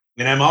it.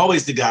 And I'm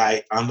always the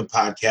guy on the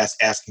podcast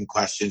asking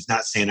questions,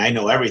 not saying I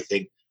know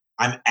everything.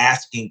 I'm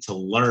asking to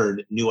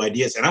learn new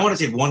ideas. And I want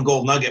to take one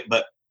gold nugget,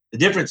 but the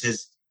difference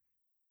is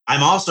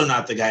I'm also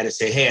not the guy to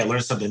say, hey, I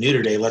learned something new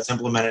today. Let's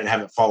implement it and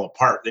have it fall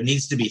apart. It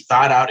needs to be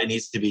thought out. It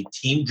needs to be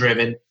team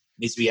driven. It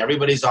needs to be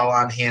everybody's all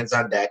on hands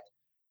on deck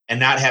and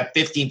not have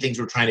 15 things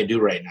we're trying to do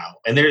right now.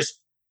 And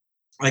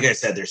like I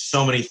said, there's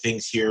so many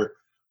things here,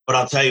 but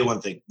I'll tell you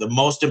one thing. The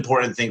most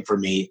important thing for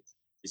me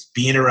is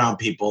being around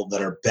people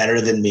that are better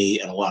than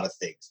me in a lot of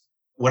things.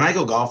 When I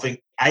go golfing,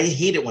 I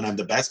hate it when I'm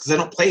the best because I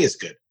don't play as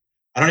good.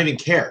 I don't even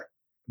care.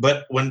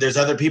 But when there's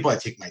other people, I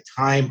take my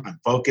time. I'm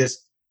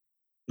focused.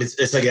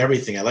 It's like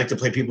everything. I like to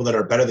play people that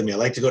are better than me. I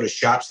like to go to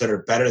shops that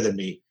are better than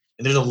me.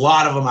 And there's a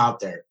lot of them out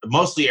there,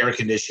 mostly air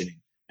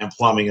conditioning and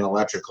plumbing and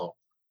electrical.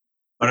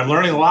 But I'm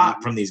learning a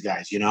lot from these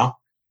guys,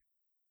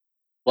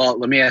 Well,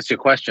 let me ask you a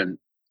question.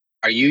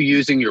 Are you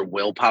using your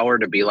willpower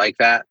to be like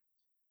that?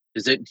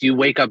 Do you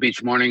wake up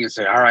each morning and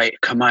say, all right,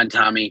 come on,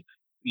 Tommy,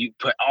 you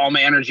put all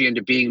my energy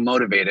into being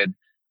motivated,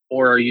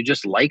 or are you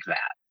just like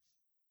that?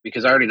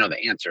 Because I already know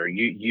the answer.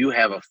 You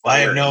have a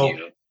fire in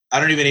you. I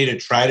don't even need to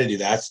try to do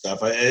that stuff.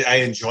 I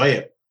enjoy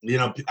it.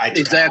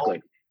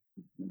 Exactly.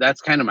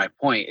 That's kind of my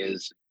point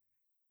is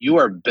you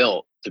are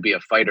built to be a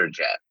fighter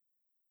jet.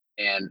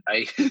 And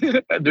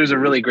there's a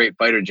really great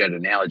fighter jet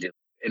analogy.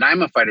 And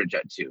I'm a fighter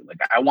jet too. Like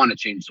I want to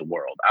change the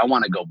world. I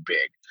want to go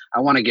big. I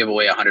want to give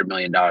away $100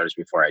 million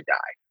before I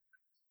die.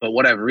 But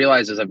what I've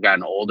realized as I've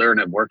gotten older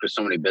and I've worked with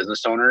so many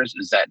business owners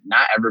is that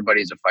not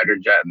everybody's a fighter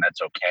jet and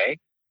that's okay.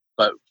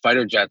 But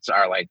fighter jets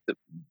are like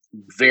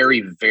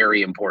very,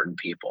 very important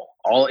people.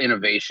 All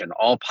innovation,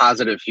 all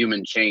positive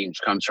human change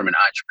comes from an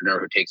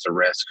entrepreneur who takes a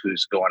risk,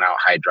 who's going out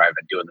high drive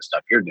and doing the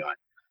stuff you're doing.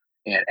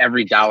 And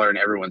every dollar in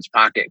everyone's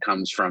pocket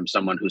comes from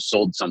someone who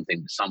sold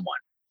something to someone.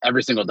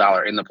 Every single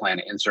dollar in the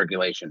planet in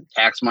circulation.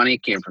 Tax money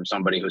came from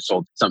somebody who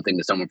sold something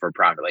to someone for a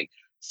profit. Like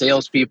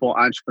salespeople,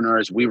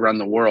 entrepreneurs, we run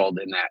the world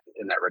in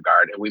that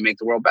regard, and we make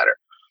the world better.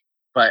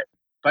 But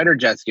fighter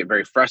jets get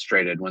very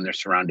frustrated when they're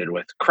surrounded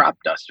with crop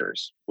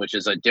dusters, which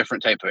is a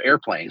different type of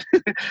airplane.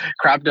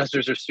 Crop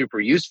dusters are super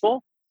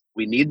useful.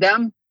 We need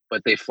them,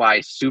 but they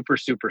fly super,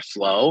 super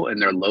slow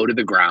and they're low to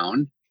the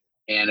ground.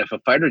 And if a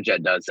fighter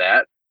jet does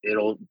that,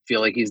 it'll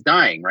feel like he's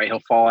dying, right?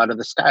 He'll fall out of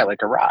the sky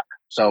like a rock.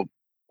 So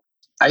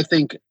I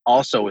think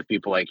also with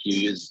people like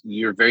you,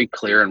 you're very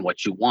clear on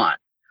what you want.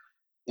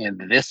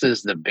 And this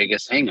is the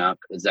biggest hang up,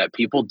 is that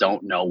people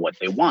don't know what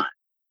they want.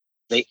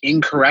 They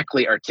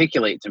incorrectly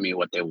articulate to me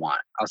what they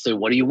want. I'll say,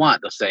 what do you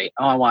want? They'll say,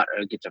 oh, I want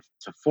to get to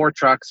 4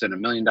 trucks and $1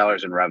 million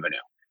in revenue.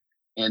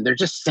 And they're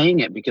just saying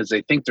it because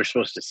they think they're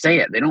supposed to say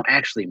it. They don't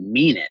actually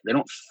mean it. They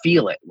don't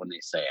feel it when they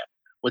say it.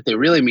 What they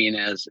really mean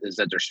is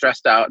that they're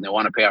stressed out and they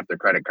want to pay off their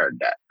credit card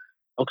debt.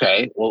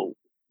 Okay, well,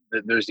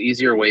 there's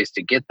easier ways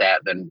to get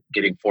that than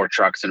getting 4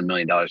 trucks and $1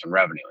 million in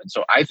revenue. And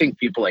so I think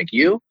people like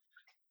you,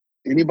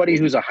 anybody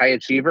who's a high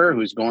achiever,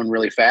 who's going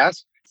really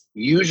fast,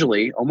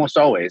 usually, almost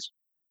always,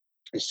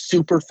 is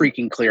super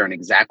freaking clear on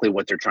exactly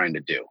what they're trying to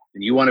do.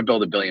 And you want to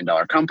build $1 billion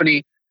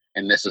company,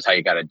 and this is how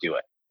you got to do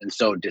it. And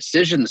so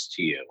decisions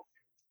to you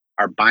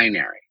are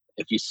binary.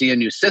 If you see a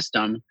new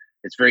system,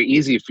 it's very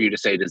easy for you to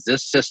say, does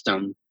this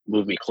system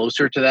move me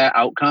closer to that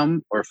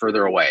outcome or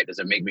further away? Does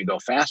it make me go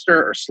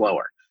faster or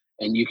slower?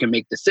 And you can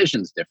make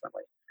decisions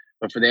differently.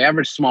 But for the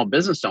average small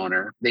business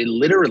owner, they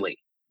literally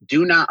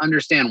do not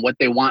understand what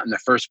they want in the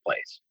first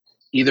place,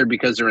 either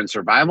because they're in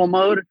survival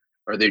mode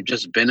or they've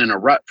just been in a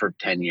rut for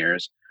 10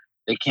 years.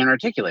 They can't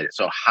articulate it.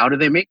 So how do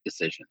they make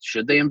decisions?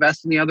 Should they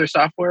invest in the other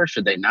software?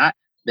 Should they not?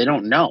 They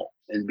don't know.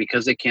 And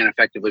because they can't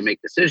effectively make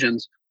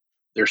decisions,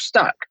 they're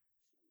stuck.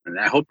 And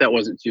I hope that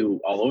wasn't too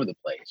all over the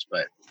place,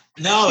 but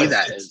no, I see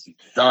that is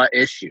the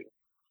issue.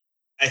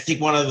 I think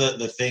one of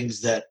the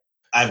things that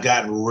I've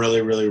gotten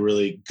really, really,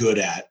 really good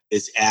at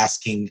is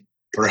asking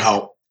for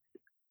help.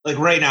 Like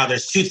right now,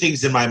 there's 2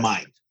 things in my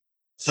mind.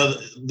 So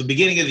the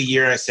beginning of the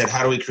year, I said,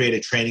 how do we create a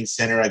training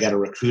center? I got a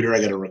recruiter. I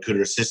got a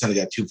recruiter assistant. I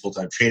got 2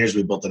 full-time trainers.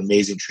 We built an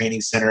amazing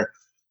training center.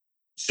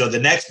 So the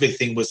next big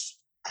thing was,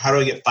 how do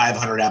I get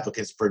 500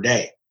 applicants per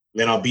day?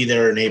 Then I'll be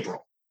there in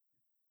April.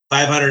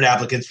 500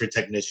 applicants for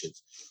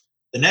technicians.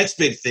 The next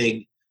big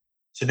thing,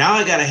 so now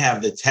I got to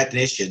have the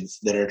technicians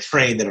that are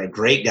trained, that are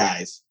great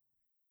guys,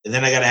 and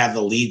then I got to have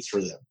the leads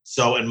for them.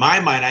 So in my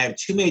mind, I have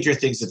 2 major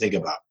things to think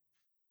about.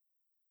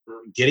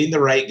 Getting the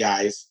right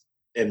guys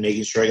and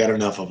making sure I got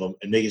enough of them,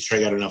 and making sure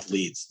I got enough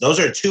leads. Those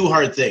are 2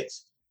 hard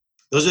things.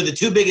 Those are the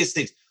 2 biggest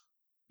things.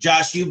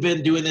 Josh, you've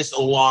been doing this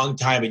a long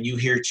time and you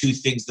hear 2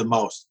 things the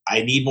most.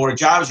 I need more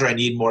jobs or I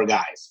need more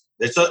guys.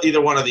 It's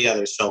either one or the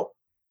other. So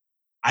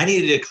I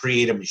needed to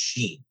create a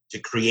machine to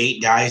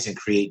create guys and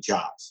create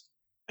jobs.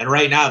 And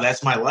right now,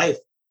 that's my life.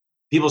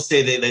 People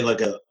say they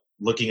look at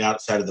looking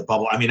outside of the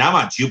bubble. I mean, I'm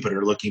on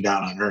Jupiter looking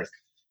down on Earth.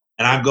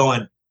 And I'm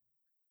going,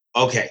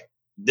 okay,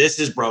 this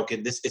is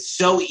broken. It's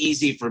so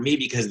easy for me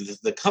because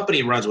the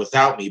company runs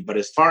without me. But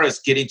as far as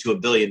getting to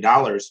 $1 billion,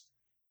 I'll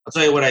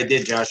tell you what I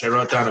did, Josh. I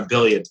wrote down $1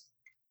 billion.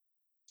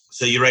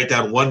 So you write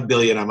down 1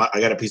 billion. I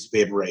got a piece of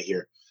paper right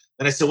here.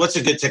 Then I said, what's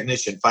a good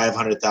technician?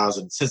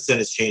 500,000. Since then,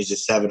 it's changed to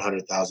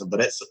 700,000, but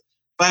it's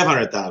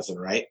 500,000,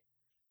 right?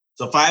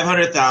 So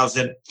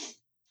 500,000.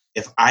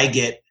 If I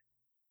get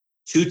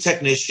 2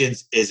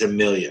 technicians is $1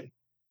 million.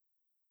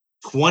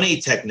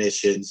 20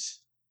 technicians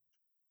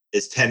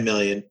is 10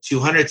 million.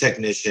 200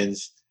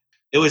 technicians.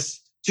 It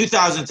was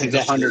 2,000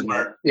 technicians.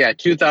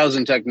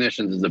 2,000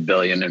 technicians is $1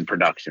 billion in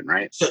production,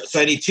 right?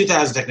 So I need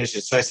 2,000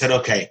 technicians. So I said,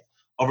 okay,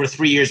 over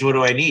 3 years, what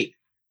do I need?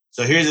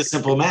 So here's a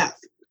simple math.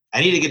 I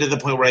need to get to the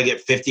point where I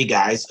get 50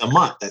 guys a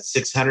month. That's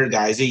 600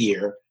 guys a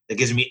year. That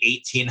gives me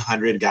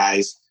 1,800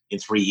 guys in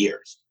 3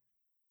 years.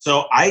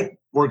 So I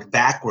worked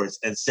backwards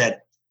and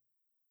said,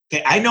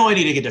 okay, I know I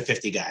need to get to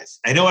 50 guys.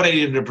 I know what I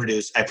need them to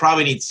produce. I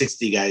probably need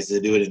 60 guys to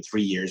do it in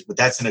 3 years, but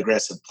that's an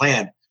aggressive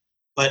plan.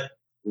 But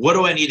what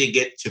do I need to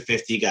get to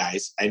 50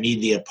 guys? I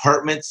need the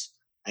apartments.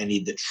 I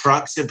need the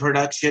trucks in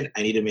production.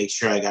 I need to make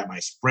sure I got my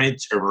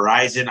Sprint or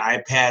Verizon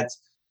iPads.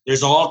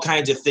 There's all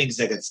kinds of things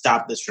that can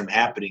stop this from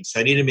happening. So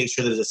I need to make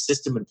sure there's a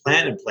system and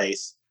plan in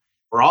place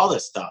for all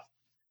this stuff.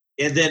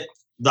 And then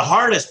the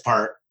hardest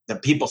part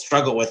that people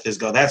struggle with is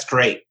go, that's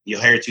great. You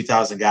hire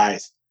 2,000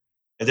 guys.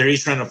 If they're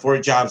each running 4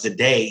 jobs a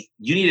day,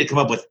 you need to come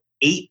up with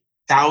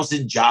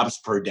 8,000 jobs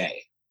per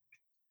day.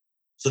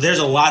 So there's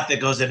a lot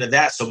that goes into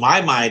that. So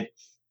my mind,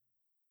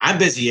 I'm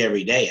busy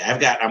every day.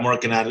 I'm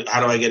working on how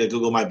do I get a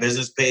Google My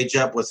Business page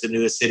up? What's the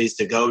newest cities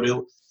to go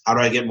to? How do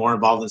I get more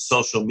involved in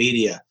social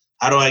media?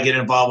 How do I get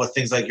involved with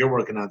things like you're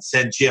working on,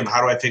 SendJim? How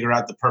do I figure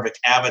out the perfect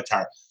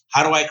avatar?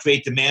 How do I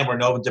create demand where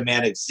no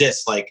demand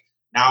exists? Like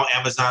now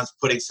Amazon's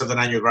putting something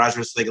on your garage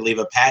door so they can leave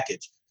a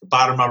package. The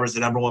bottom number is the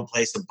number one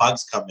place the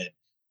bugs come in.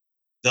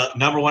 The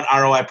number one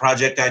ROI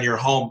project on your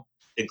home,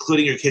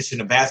 including your kitchen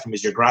and bathroom,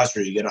 is your garage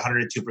door. You get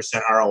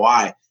 102%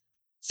 ROI.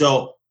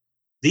 So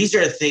these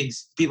are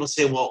things people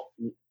say, well,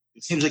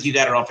 it seems like you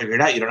got it all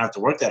figured out. You don't have to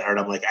work that hard.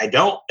 I'm like, I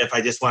don't if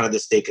I just wanted to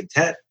stay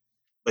content.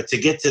 But to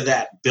get to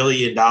that $1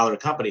 billion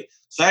company.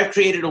 So I've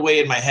created a way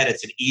in my head.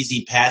 It's an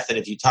easy path. And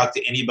if you talk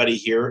to anybody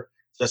here,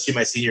 especially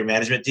my senior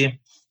management team,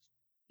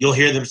 you'll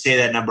hear them say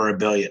that number $1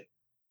 billion.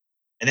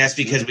 And that's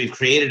because we've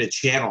created a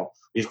channel.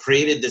 We've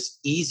created this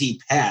easy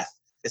path.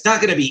 It's not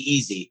going to be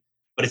easy,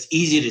 but it's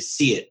easy to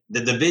see it.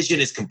 The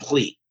vision is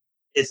complete.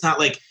 It's not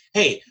like,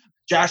 hey,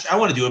 Josh, I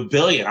want to do $1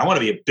 billion. I want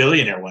to be a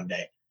billionaire one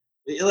day.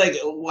 You're like,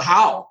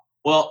 how?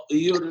 Well,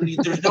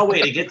 there's no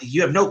way to get.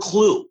 You have no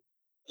clue.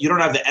 You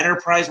don't have the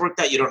enterprise worked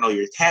out. You don't know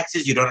your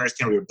taxes. You don't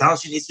understand where your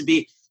balance sheet needs to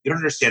be. You don't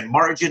understand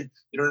margin.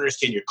 You don't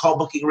understand your call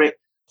booking rate.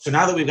 So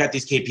now that we've got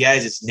these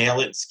KPIs, it's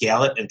nail it and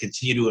scale it and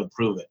continue to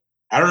improve it.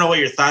 I don't know what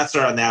your thoughts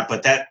are on that,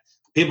 but that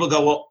people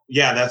go, well,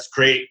 yeah, that's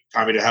great,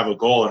 Tommy, to have a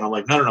goal. And I'm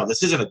like, no,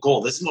 this isn't a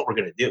goal. This is what we're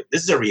going to do.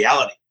 This is a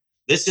reality.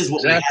 This is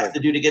what we have to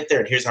do to get there.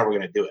 And here's how we're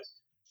going to do it.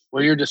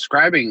 Well, you're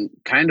describing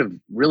kind of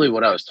really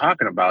what I was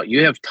talking about.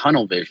 You have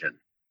tunnel vision.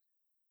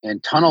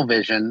 And tunnel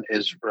vision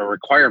is a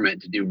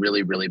requirement to do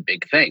really, really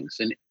big things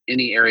in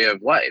any area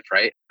of life,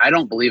 right? I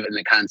don't believe in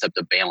the concept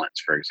of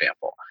balance, for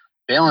example.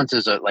 Balance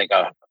is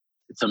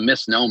it's a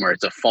misnomer.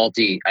 It's a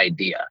faulty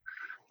idea.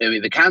 I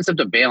mean, the concept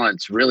of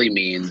balance really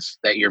means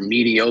that you're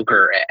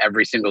mediocre at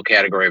every single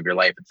category of your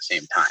life at the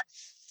same time.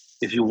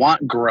 If you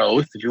want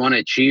growth, if you want to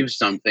achieve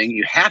something,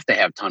 you have to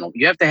have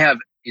you have to have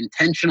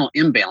intentional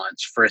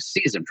imbalance for a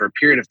season, for a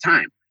period of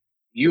time.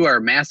 You are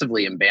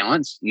massively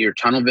imbalanced. You're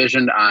tunnel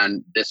visioned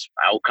on this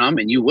outcome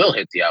and you will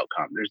hit the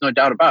outcome. There's no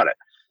doubt about it.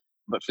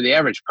 But for the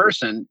average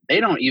person,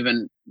 they don't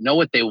even know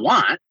what they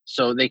want.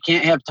 So they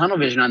can't have tunnel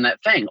vision on that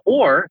thing.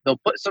 Or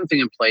they'll put something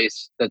in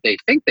place that they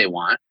think they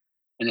want.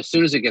 And as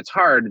soon as it gets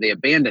hard, they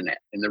abandon it.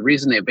 And the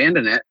reason they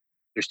abandon it,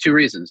 there's two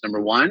reasons. Number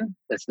one,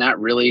 that's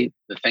not really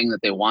the thing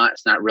that they want.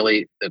 It's not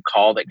really the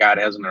call that God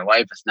has in their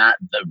life. It's not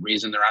the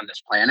reason they're on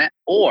this planet.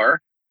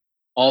 Or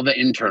all the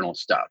internal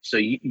stuff. So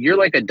you're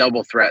like a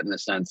double threat in the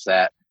sense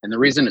that, and the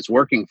reason it's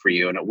working for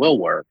you and it will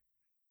work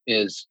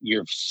is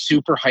you're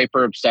super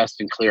hyper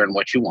obsessed and clear on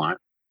what you want.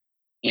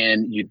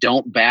 And you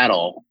don't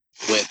battle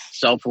with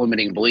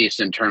self-limiting beliefs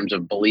in terms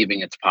of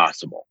believing it's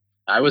possible.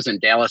 I was in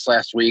Dallas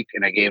last week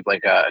and I gave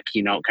like a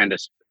keynote kind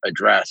of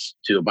address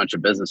to a bunch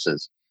of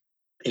businesses.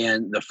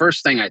 And the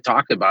first thing I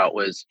talked about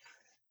was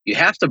you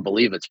have to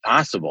believe it's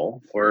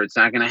possible or it's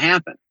not going to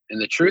happen.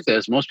 And the truth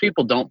is most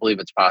people don't believe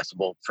it's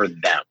possible for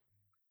them.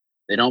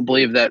 They don't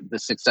believe that the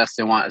success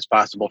they want is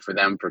possible for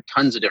them for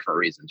tons of different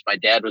reasons. My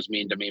dad was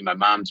mean to me. My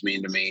mom's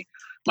mean to me.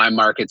 My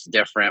market's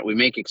different. We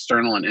make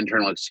external and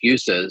internal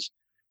excuses,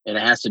 and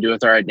it has to do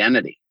with our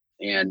identity.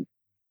 And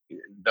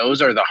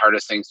those are the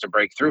hardest things to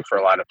break through for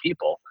a lot of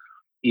people,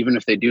 even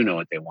if they do know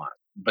what they want.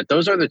 But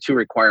those are the two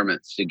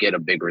requirements to get a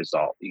big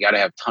result. You got to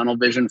have tunnel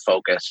vision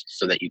focus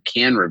so that you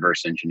can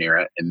reverse engineer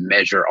it and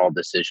measure all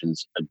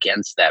decisions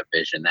against that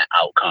vision, that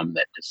outcome,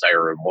 that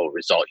desirable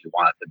result you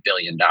want, the $1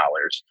 billion.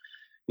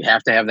 You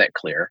have to have that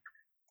clear,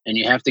 and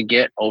you have to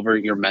get over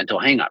your mental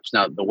hangups.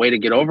 Now, the way to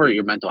get over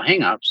your mental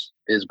hangups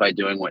is by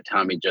doing what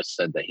Tommy just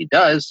said that he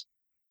does,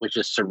 which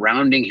is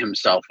surrounding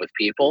himself with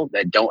people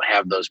that don't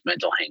have those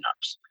mental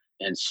hangups.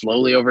 And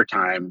slowly over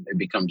time, it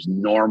becomes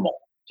normal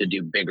to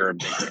do bigger and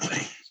bigger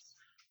things.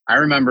 I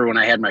remember when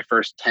I had my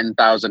first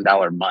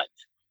 $10,000 month,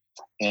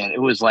 and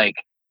it was like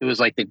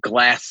the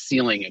glass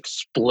ceiling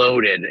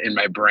exploded in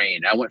my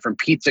brain. I went from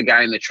pizza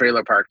guy in the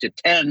trailer park to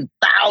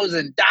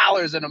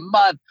 $10,000 in a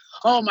month.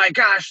 Oh my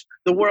gosh,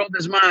 the world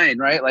is mine,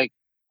 right? Like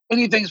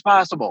anything's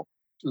possible.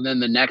 And then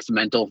the next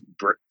mental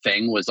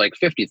thing was like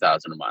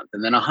 50,000 a month,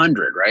 and then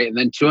 100, right? And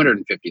then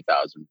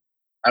 250,000.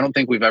 I don't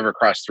think we've ever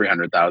crossed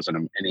 300,000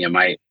 in any of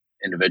my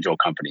individual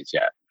companies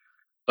yet.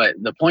 But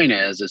the point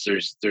is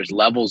there's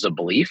levels of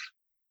belief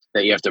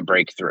that you have to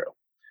break through.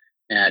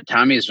 And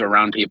Tommy's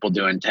around people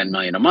doing 10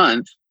 million a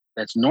month.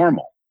 That's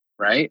normal,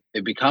 right?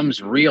 It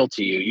becomes real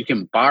to you. You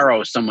can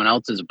borrow someone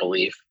else's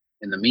belief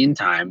in the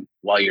meantime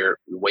while you're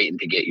waiting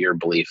to get your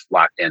belief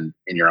locked in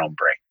your own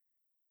brain.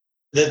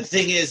 The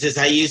thing is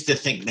I used to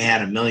think,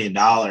 man, $1 million.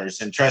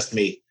 And trust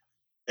me,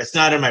 it's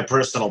not in my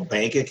personal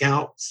bank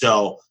account.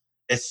 So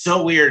it's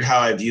so weird how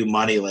I view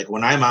money. Like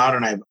when I'm out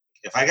and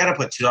if I got to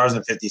put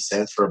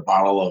 $2.50 for a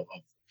bottle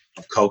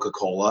of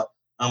Coca-Cola,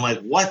 I'm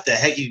like, what the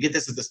heck? You get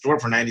this at the store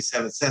for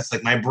 97 cents.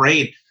 Like my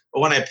brain,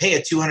 but when I pay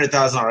a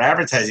 $200,000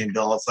 advertising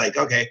bill, it's like,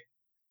 okay,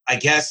 I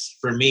guess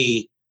for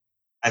me,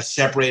 I've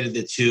separated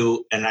the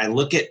two, and I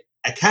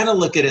kind of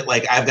look at it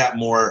like I've got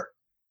more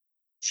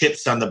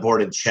chips on the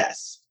board in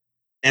chess.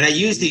 And I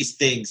use these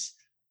things,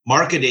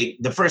 marketing.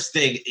 The first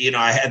thing,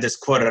 I had this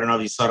quote. I don't know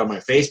if you saw it on my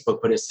Facebook,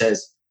 but it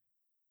says,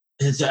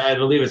 I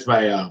believe it's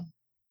by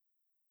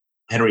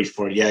Henry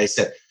Ford. Yeah, he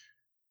said,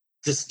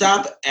 to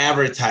stop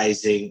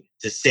advertising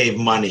to save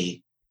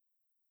money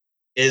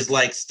is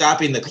like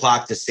stopping the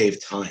clock to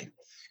save time.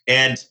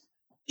 And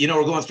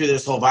we're going through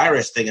this whole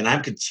virus thing, and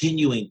I'm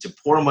continuing to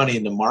pour money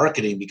into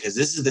marketing because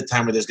this is the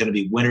time where there's going to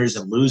be winners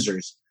and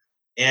losers.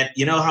 And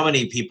you know how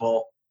many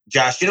people,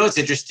 Josh, what's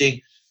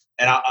interesting?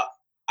 And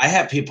I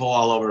have people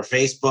all over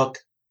Facebook.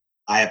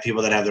 I have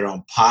people that have their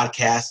own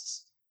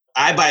podcasts.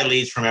 I buy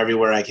leads from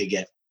everywhere I could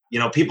get.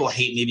 People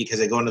hate me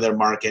because I go into their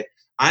market.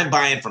 I'm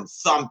buying from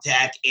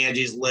Thumbtack,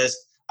 Angie's List.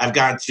 I've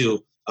gone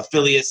to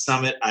Affiliate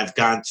Summit. I've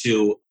gone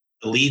to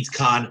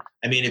LeadsCon.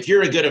 I mean, if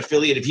you're a good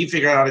affiliate, if you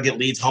figure out how to get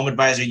leads, Home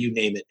Advisor, you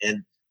name it.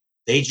 And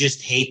they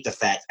just hate the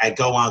fact. I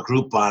go on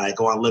Groupon. I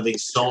go on Living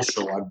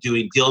Social. I'm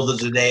doing deals of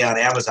the day on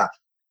Amazon.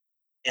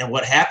 And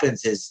what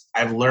happens is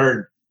I've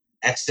learned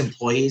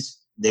ex-employees,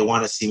 they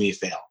want to see me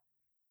fail.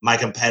 My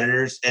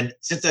competitors, and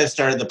since I've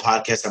started the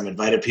podcast, I've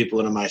invited people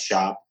into my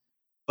shop.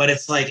 But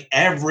it's like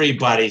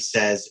everybody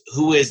says,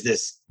 who is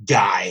this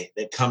guy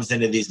that comes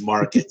into these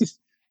markets?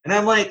 And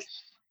I'm like,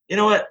 you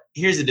know what?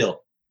 Here's the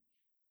deal.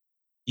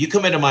 You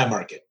come into my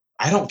market.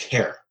 I don't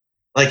care.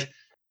 Like,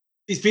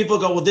 these people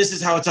go, well, this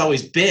is how it's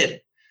always been.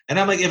 And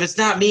I'm like, if it's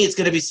not me, it's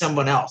going to be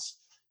someone else.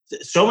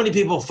 So many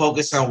people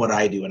focus on what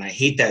I do. And I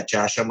hate that,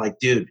 Josh. I'm like,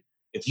 dude,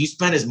 if you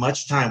spend as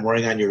much time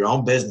worrying on your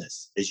own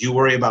business as you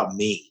worry about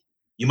me,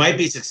 you might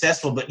be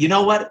successful. But you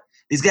know what?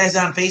 These guys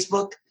on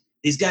Facebook,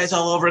 these guys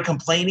all over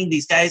complaining,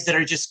 these guys that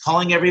are just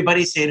calling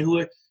everybody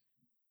saying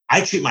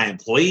I treat my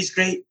employees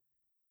great.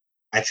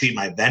 I treat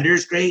my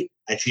vendors great.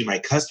 I treat my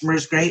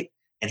customers great.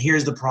 And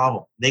here's the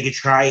problem. They could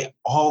try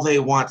all they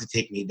want to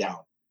take me down.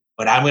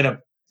 But I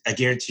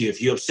guarantee you,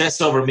 if you obsess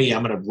over me,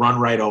 I'm going to run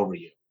right over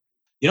you.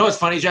 You know what's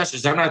funny, Josh,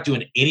 is I'm not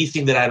doing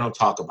anything that I don't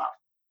talk about.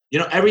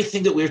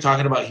 Everything that we're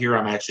talking about here,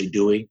 I'm actually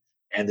doing.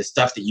 And the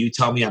stuff that you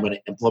tell me I'm going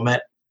to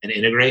implement and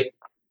integrate.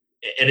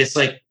 And it's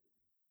like,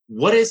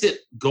 what is it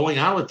going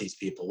on with these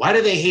people? Why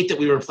do they hate that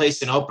we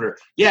replaced an opener?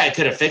 Yeah, I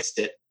could have fixed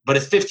it, but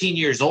it's 15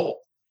 years old.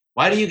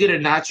 Why do you get a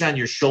notch on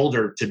your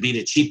shoulder to be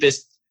the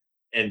cheapest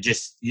and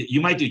just, you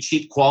might do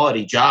cheap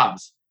quality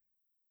jobs,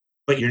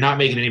 but you're not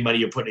making any money.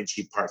 You're putting in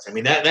cheap parts. I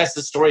mean, that's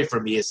the story for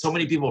me is so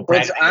many people. Well,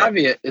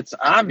 it's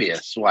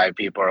obvious why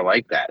people are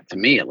like that, to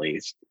me at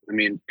least. I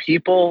mean,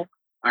 people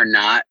are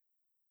not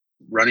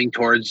running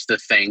towards the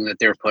thing that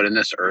they're put in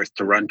this earth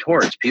to run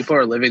towards. People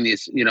are living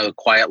these,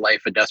 quiet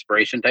life of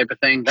desperation type of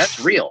thing. That's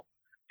real.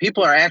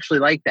 People are actually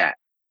like that.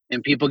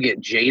 And people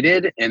get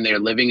jaded and they're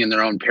living in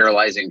their own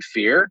paralyzing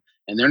fear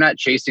and they're not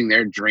chasing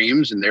their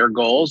dreams and their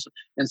goals.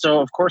 And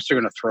so, of course, they're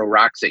going to throw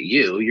rocks at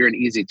you. You're an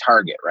easy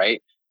target,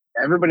 right?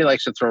 Everybody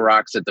likes to throw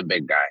rocks at the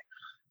big guy.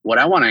 What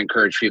I want to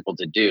encourage people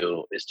to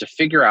do is to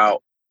figure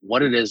out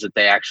what it is that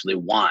they actually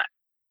want.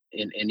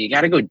 And you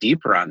got to go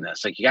deeper on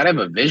this. Like, you got to have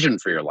a vision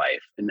for your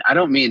life. And I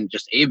don't mean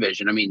just a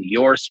vision. I mean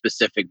your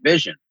specific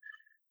vision.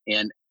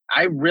 And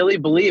I really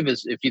believe,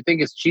 is if you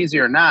think it's cheesy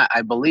or not,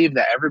 I believe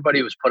that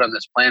everybody was put on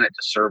this planet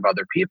to serve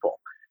other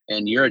people.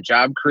 And you're a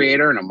job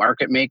creator and a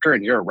market maker,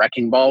 and you're a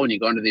wrecking ball when you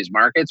go into these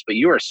markets, but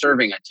you are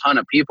serving a ton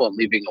of people and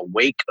leaving a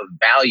wake of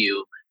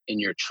value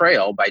in your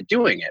trail by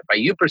doing it. By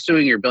you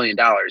pursuing your $1 billion,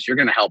 you're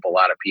going to help a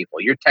lot of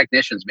people. Your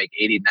technicians make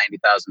 $80,000,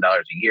 $90,000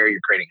 a year.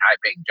 You're creating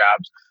high-paying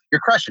jobs.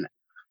 You're crushing it.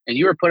 And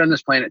you were put on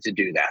this planet to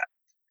do that.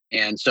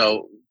 And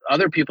so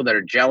other people that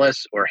are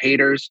jealous or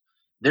haters,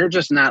 they're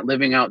just not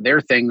living out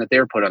their thing that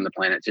they're put on the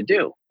planet to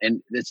do.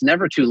 And it's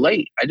never too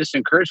late. I just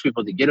encourage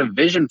people to get a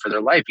vision for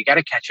their life. You got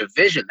to catch a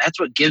vision. That's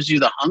what gives you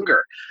the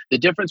hunger. The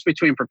difference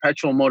between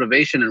perpetual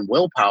motivation and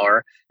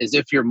willpower is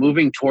if you're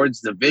moving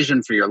towards the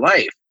vision for your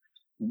life,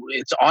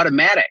 it's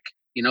automatic.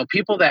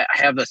 People that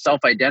have a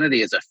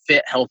self-identity as a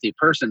fit, healthy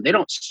person, they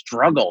don't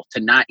struggle to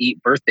not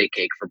eat birthday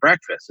cake for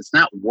breakfast. It's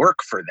not work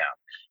for them.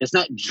 It's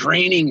not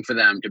draining for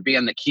them to be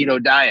on the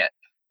keto diet.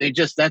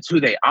 That's who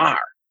they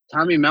are.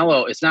 Tommy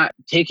Mello is not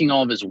taking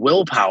all of his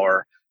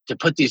willpower to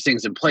put these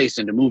things in place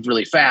and to move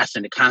really fast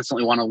and to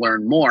constantly want to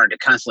learn more and to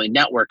constantly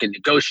network and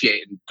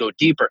negotiate and go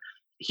deeper.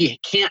 He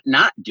can't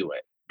not do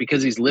it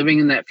because he's living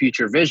in that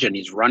future vision.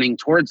 He's running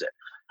towards it.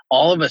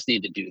 All of us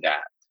need to do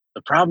that.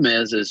 The problem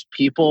is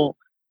people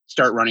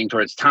start running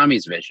towards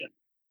Tommy's vision.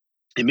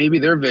 And maybe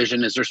their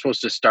vision is they're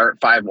supposed to start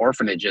 5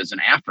 orphanages in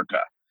Africa.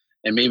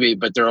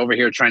 But they're over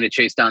here trying to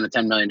chase down a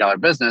 $10 million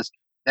business.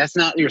 That's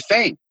not your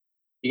thing.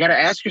 You got to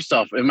ask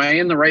yourself, am I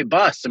in the right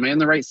bus? Am I in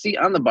the right seat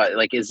on the bus?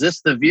 Like, is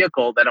this the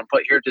vehicle that I'm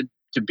put here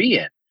to be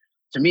in?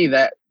 To me,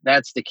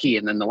 that's the key.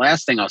 And then the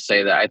last thing I'll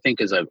say that I think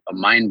is a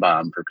mind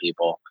bomb for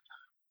people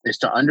is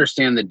to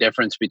understand the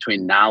difference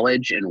between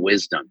knowledge and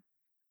wisdom.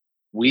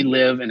 We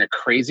live in a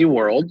crazy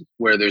world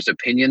where there's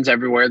opinions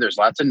everywhere. There's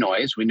lots of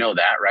noise. We know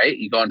that, right?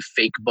 You go on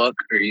Facebook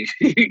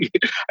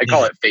I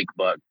call it fake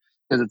book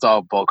because it's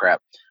all bullcrap.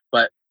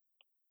 But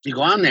you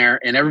go on there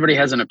and everybody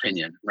has an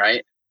opinion,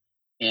 right?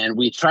 And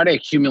we try to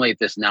accumulate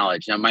this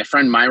knowledge. Now, my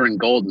friend Myron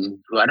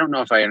Golden, who I don't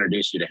know if I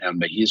introduced you to him,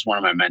 but he's one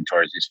of my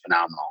mentors. He's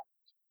phenomenal.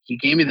 He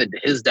gave me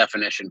his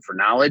definition for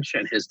knowledge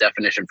and his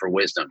definition for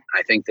wisdom.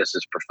 I think this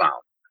is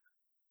profound.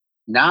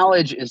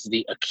 Knowledge is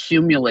the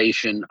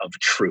accumulation of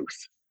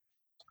truth.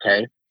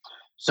 Okay.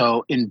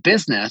 So in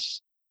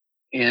business,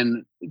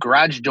 in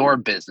garage door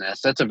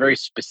business, that's a very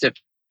specific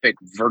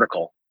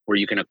vertical where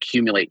you can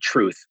accumulate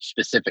truth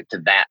specific to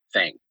that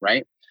thing,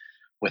 right?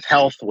 With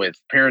health, with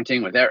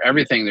parenting, with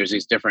everything, there's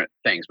these different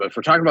things. But if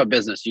we're talking about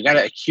business, you got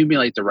to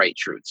accumulate the right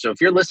truth. So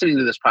if you're listening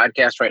to this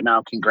podcast right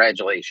now,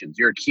 congratulations.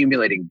 You're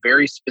accumulating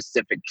very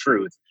specific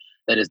truth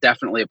that is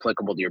definitely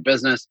applicable to your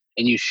business,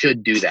 and you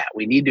should do that.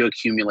 We need to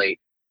accumulate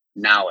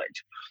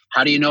knowledge.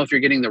 How do you know if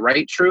you're getting the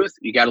right truth?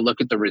 You got to look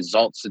at the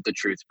results that the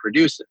truth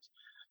produces.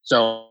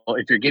 So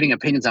if you're getting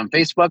opinions on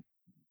Facebook,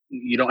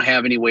 you don't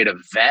have any way to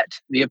vet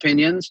the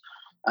opinions,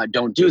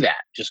 don't do that.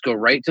 Just go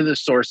right to the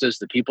sources,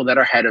 the people that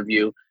are ahead of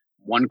you.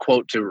 One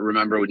quote to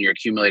remember when you're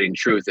accumulating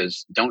truth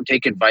is, don't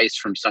take advice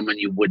from someone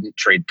you wouldn't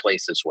trade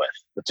places with.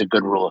 That's a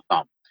good rule of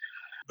thumb.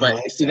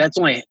 But see, that's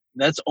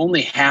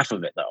only half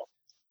of it, though.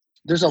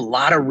 There's a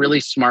lot of really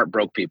smart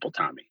broke people,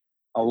 Tommy.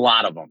 A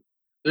lot of them.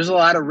 There's a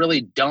lot of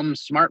really dumb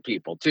smart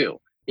people, too.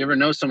 You ever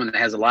know someone that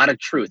has a lot of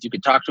truth? You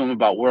could talk to them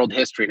about world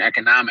history and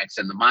economics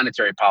and the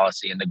monetary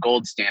policy and the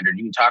gold standard.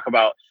 You can talk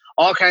about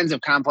all kinds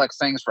of complex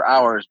things for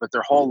hours, but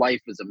their whole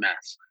life is a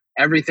mess.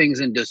 Everything's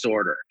in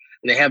disorder.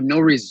 They have no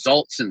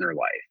results in their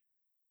life.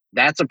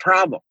 That's a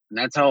problem. And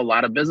that's how a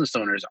lot of business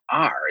owners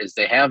are, is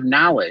they have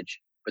knowledge,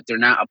 but they're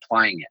not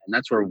applying it. And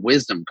that's where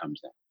wisdom comes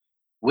in.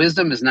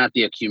 Wisdom is not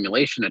the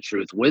accumulation of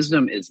truth.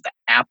 Wisdom is the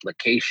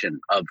application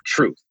of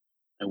truth.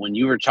 And when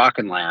you were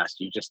talking last,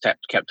 you just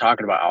kept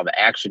talking about all the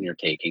action you're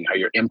taking, how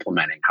you're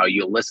implementing, how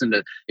you'll listen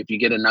to, if you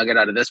get a nugget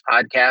out of this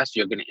podcast,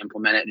 you're going to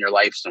implement it in your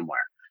life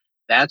somewhere.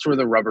 That's where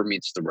the rubber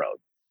meets the road.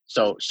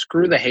 So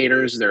screw the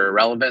haters. They're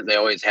irrelevant. They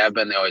always have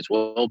been. They always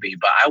will be.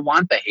 But I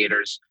want the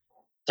haters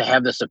to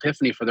have this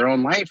epiphany for their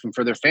own life and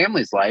for their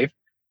family's life.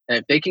 And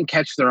if they can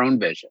catch their own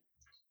vision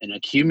and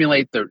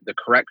accumulate the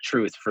correct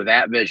truth for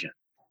that vision,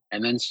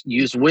 and then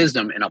use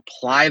wisdom and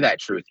apply that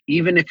truth,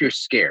 even if you're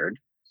scared,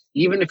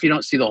 even if you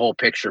don't see the whole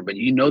picture, but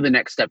you know the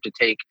next step to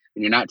take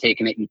and you're not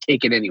taking it, you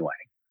take it anyway.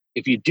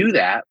 If you do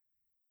that,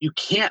 you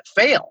can't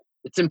fail.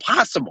 It's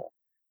impossible.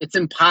 It's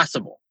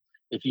impossible.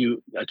 If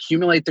you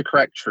accumulate the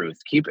correct truth,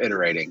 keep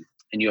iterating,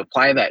 and you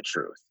apply that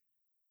truth,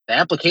 the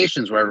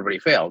application's where everybody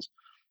fails.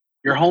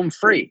 You're home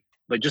free,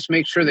 but just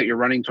make sure that you're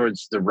running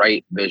towards the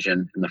right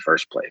vision in the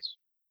first place.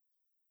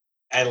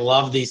 I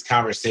love these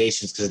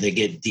conversations because they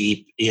get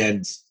deep.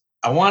 And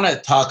I want to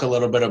talk a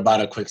little bit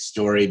about a quick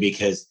story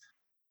because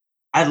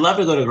I'd love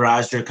to go to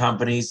garage door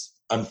companies.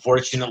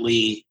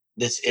 Unfortunately,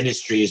 this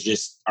industry is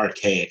just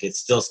archaic. It's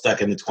still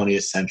stuck in the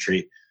 20th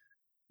century.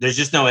 There's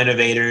just no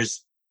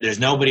innovators. There's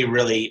nobody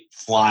really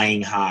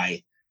flying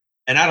high.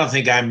 And I don't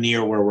think I'm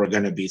near where we're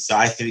going to be. So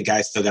I think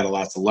I still got a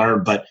lot to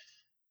learn. But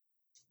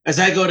as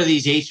I go to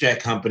these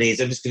HVAC companies,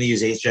 I'm just going to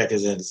use HVAC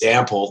as an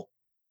example.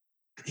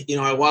 You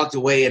know, I walked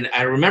away and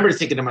I remember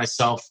thinking to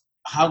myself,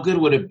 how good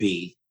would it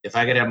be if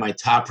I could have my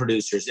top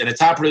producers? And a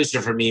top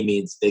producer for me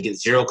means they get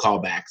 0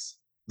 callbacks,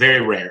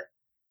 very rare.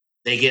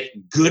 They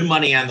get good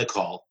money on the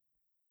call.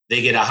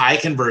 They get a high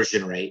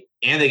conversion rate,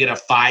 and they get a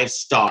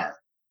 5-star.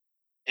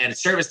 And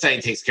Service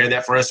Titan takes care of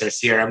that for us, our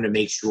CRM, to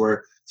make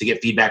sure to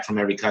get feedback from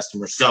every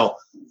customer. So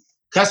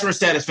customer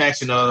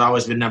satisfaction has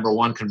always been number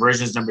 1,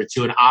 conversions number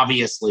 2, and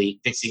obviously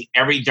fixing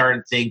every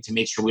darn thing to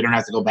make sure we don't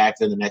have to go back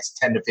there the next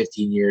 10 to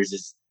 15 years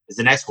is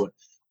the next one.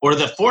 Or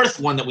the 4th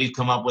one that we've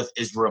come up with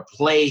is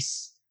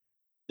replace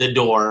the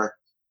door.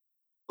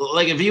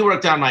 Like if you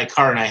worked on my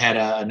car and I had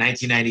a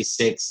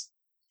 1996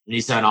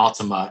 Nissan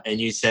Altima and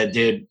you said,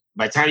 dude,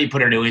 by the time you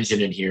put a new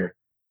engine in here,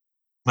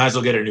 might as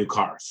well get a new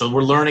car. So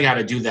we're learning how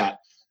to do that.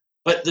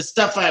 But the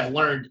stuff I've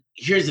learned,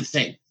 here's the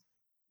thing.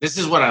 This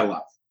is what I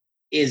love,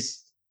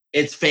 is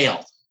it's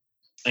failed.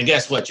 And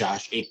guess what,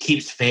 Josh? It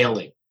keeps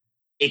failing.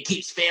 It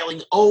keeps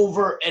failing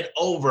over and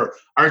over.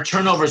 Our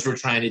turnovers we're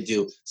trying to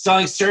do,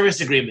 selling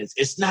service agreements,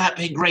 it's not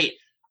been great.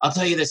 I'll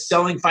tell you this,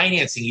 selling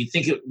financing, you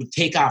think it would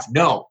take off?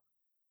 No.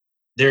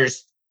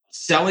 There's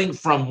selling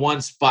from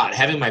one spot,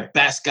 having my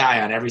best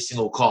guy on every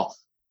single call.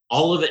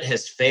 All of it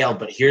has failed,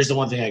 but here's the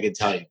one thing I can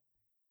tell you,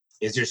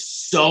 is there's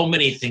so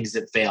many things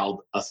that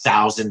failed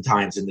 1,000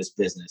 times in this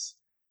business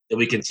that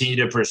we continue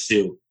to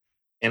pursue.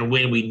 And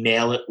when we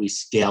nail it, we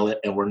scale it,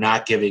 and we're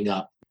not giving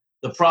up.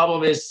 The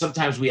problem is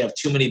sometimes we have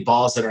too many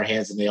balls in our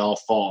hands and they all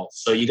fall.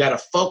 So you got to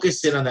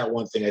focus in on that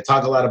one thing. I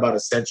talk a lot about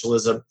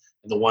essentialism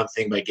and the one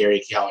thing by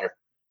Gary Keller.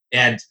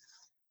 And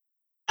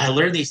I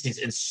learned these things.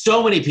 And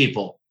so many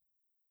people,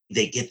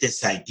 they get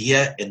this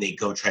idea and they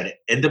go try to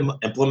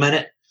implement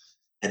it,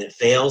 and it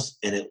fails,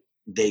 and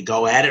they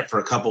go at it for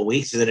a couple of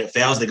weeks, and then it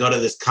fails. They go to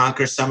this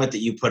Conquer Summit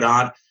that you put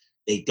on.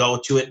 They go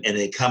to it and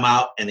they come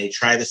out and they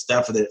try the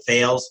stuff and it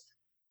fails.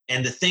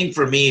 And the thing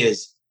for me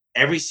is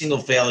every single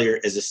failure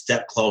is a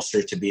step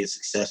closer to being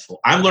successful.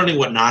 I'm learning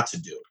what not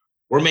to do.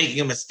 We're making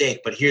a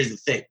mistake, but here's the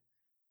thing.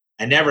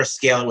 I never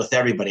scale it with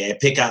everybody. I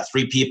pick out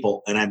 3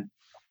 people, and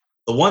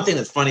the one thing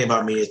that's funny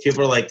about me is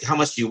people are like, how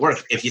much do you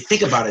work? If you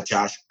think about it,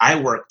 Josh, I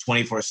work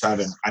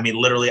 24/7. I mean,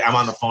 literally, I'm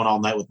on the phone all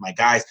night with my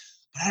guys,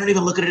 but I don't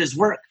even look at it as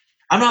work.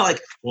 I'm not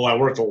like, well, I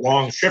worked a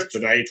long shift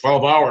today,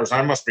 12 hours.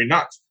 I must be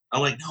nuts.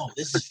 I'm like, no,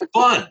 this is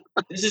fun.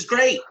 This is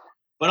great.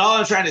 But all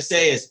I'm trying to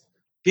say is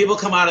people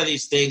come out of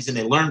these things and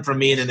they learn from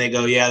me and then they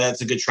go, yeah,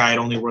 that's a good try. It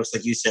only works,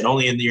 like you said,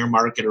 only in your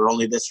market or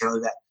only this or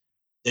only that.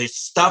 The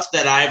stuff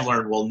that I've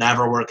learned will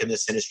never work in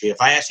this industry.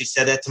 If I actually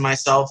said that to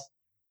myself,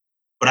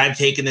 but I'm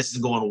taking this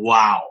and going,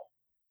 wow,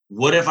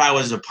 what if I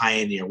was a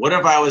pioneer? What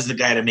if I was the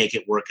guy to make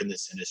it work in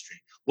this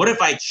industry? What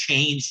if I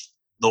changed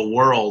the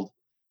world?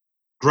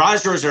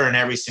 Garage doors are in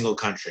every single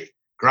country.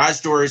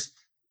 Garage doors,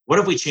 what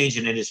if we change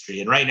an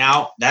industry? And right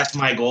now, that's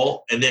my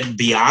goal. And then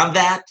beyond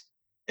that,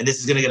 and this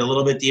is going to get a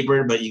little bit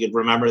deeper, but you could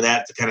remember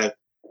that to kind of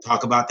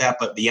talk about that.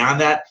 But beyond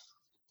that,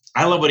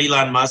 I love what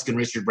Elon Musk and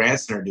Richard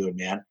Branson are doing,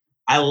 man.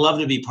 I love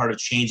to be part of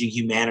changing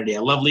humanity. I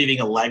love leaving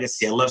a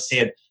legacy. I love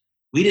saying,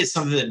 we did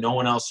something that no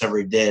one else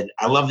ever did.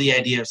 I love the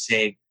idea of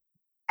saying,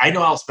 I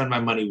know I'll spend my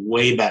money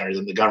way better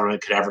than the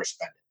government could ever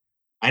spend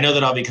it. I know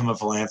that I'll become a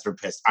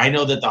philanthropist. I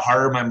know that the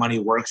harder my money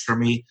works for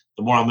me,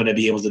 the more I'm going to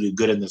be able to do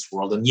good in this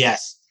world. And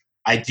yes,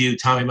 I do.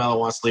 Tommy Mello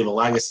wants to leave a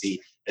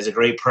legacy as a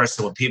great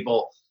person. When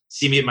people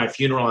see me at my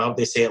funeral, I hope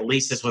they say, at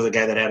least this was a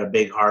guy that had a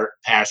big heart,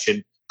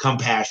 passion,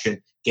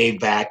 compassion, gave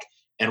back,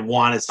 and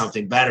wanted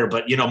something better.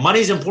 But,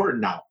 money's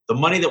important now. The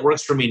money that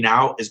works for me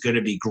now is going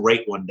to be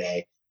great one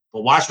day.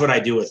 But watch what I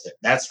do with it.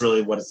 That's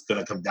really what it's going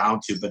to come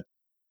down to. But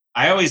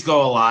I always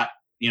go a lot.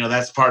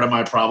 That's part of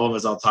my problem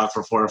is I'll talk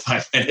for 4 or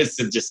 5 minutes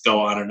and just go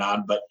on and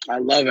on. But I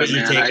love it,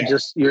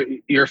 man.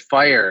 Your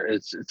fire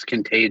it's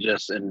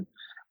contagious, and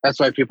that's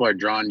why people are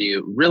drawn to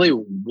you. Really,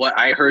 what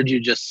I heard you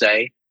just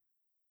say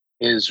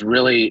is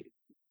really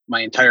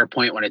my entire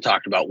point when I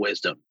talked about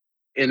wisdom.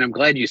 And I'm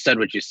glad you said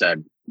what you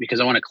said,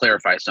 because I want to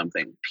clarify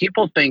something.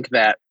 People think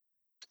that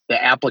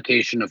the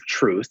application of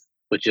truth,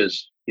 which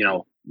is,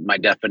 my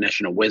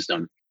definition of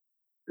wisdom,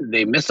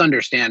 they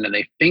misunderstand, and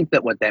they think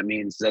that what that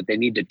means is that they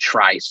need to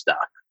try stuff.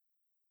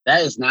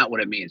 That is not what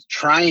it means.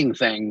 Trying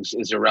things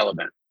is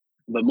irrelevant.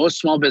 But most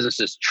small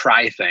businesses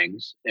try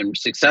things, and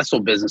successful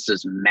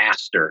businesses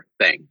master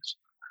things.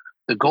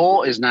 The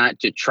goal is not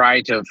to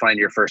try to find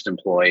your first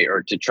employee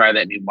or to try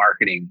that new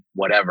marketing,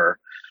 whatever.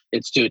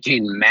 It's to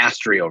attain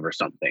mastery over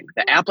something.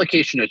 The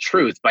application of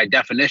truth, by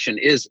definition,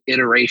 is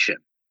iteration.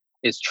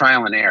 It's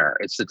trial and error.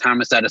 It's the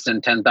Thomas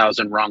Edison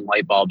 10,000 wrong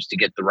light bulbs to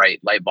get the right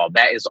light bulb.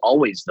 That is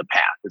always the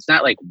path. It's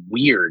not like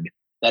weird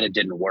that it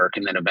didn't work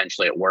and then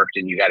eventually it worked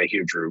and you got a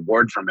huge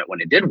reward from it when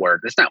it did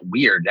work. It's not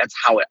weird. That's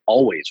how it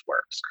always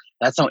works.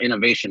 That's how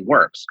innovation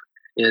works,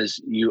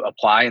 is you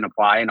apply and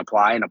apply and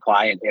apply and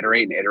apply and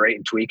iterate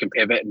and tweak and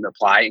pivot and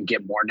apply and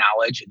get more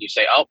knowledge. And you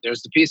say, oh,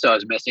 there's the piece I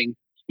was missing.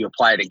 You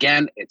apply it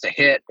again. It's a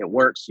hit. It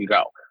works. You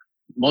go.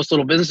 Most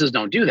little businesses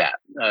don't do that.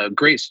 A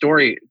great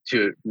story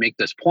to make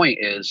this point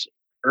is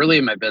early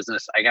in my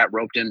business, I got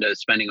roped into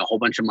spending a whole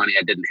bunch of money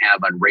I didn't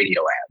have on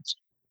radio ads.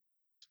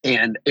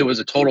 And it was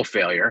a total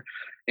failure.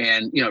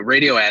 And,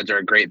 radio ads are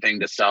a great thing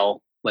to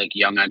sell like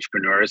young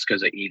entrepreneurs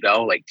because of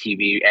ego, like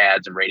TV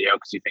ads and radio,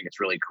 because you think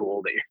it's really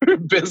cool that your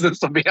business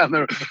will be on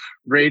the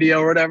radio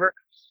or whatever.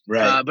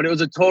 Right. But it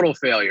was a total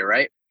failure,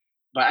 right?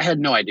 But I had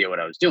no idea what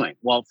I was doing.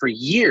 Well, for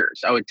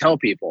years, I would tell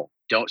people,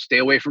 don't stay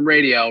away from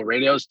radio.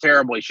 Radio's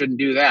terrible. You shouldn't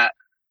do that.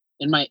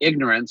 In my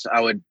ignorance,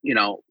 I would,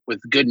 with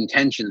good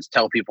intentions,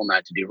 tell people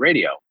not to do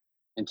radio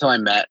until I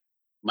met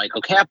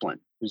Michael Kaplan,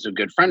 who's a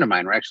good friend of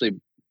mine. We're actually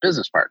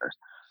business partners.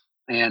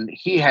 And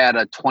he had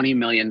a $20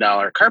 million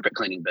carpet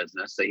cleaning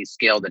business that he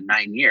scaled in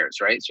 9 years,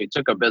 right? So he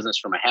took a business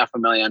from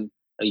 $500,000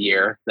 a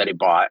year that he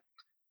bought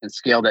and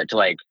scaled it to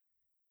like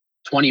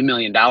 $20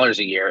 million a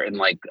year in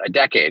like a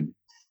decade.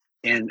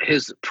 And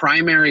his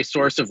primary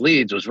source of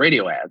leads was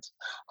radio ads.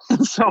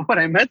 So when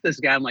I met this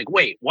guy, I'm like,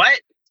 wait, what?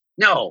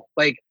 No,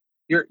 like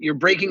you're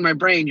breaking my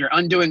brain. You're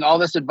undoing all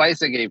this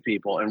advice I gave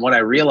people. And what I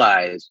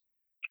realized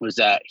was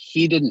that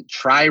he didn't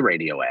try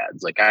radio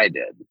ads like I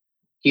did.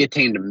 He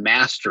attained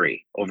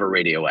mastery over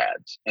radio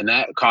ads. And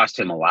that cost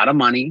him a lot of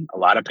money, a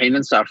lot of pain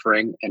and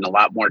suffering, and a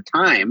lot more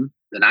time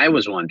than I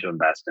was willing to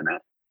invest in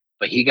it.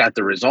 But he got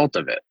the result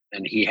of it.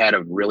 And he had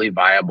a really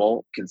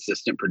viable,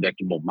 consistent,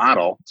 predictable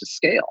model to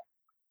scale.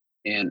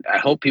 And I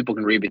hope people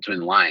can read between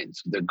the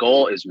lines. The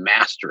goal is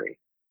mastery,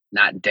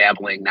 not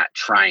dabbling, not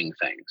trying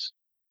things.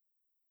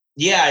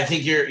 Yeah, I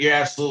think you're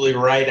absolutely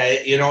right.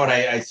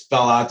 I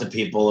spell out to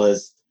people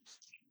is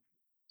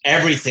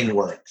everything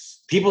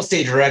works. People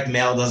say direct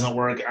mail doesn't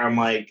work. I'm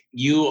like,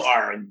 you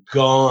are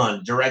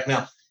gone. Direct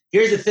mail.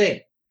 Here's the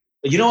thing.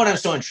 You know what I'm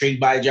so intrigued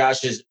by,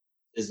 Josh, is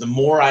the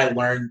more I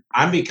learn,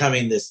 I'm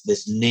becoming this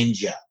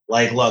ninja.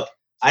 Like, look,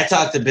 I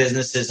talk to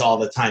businesses all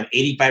the time.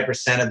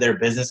 85% of their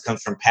business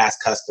comes from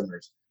past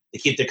customers. They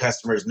keep their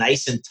customers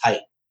nice and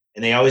tight,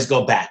 and they always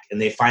go back, and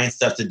they find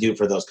stuff to do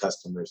for those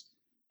customers.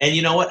 And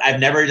you know what? I've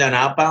never done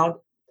outbound.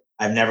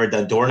 I've never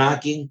done door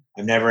knocking.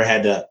 I've never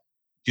had to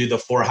do the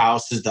 4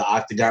 houses, the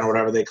octagon, or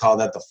whatever they call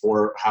that, the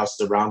 4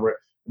 houses around.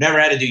 Never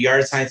had to do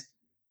yard signs.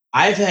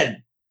 I've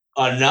had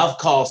enough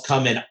calls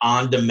come in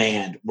on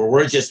demand where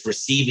we're just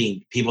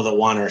receiving people that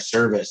want our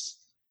service.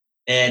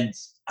 And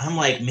I'm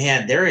like,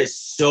 man, there is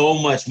so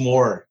much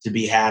more to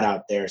be had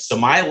out there. So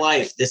my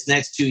life, this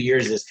next 2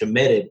 years is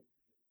committed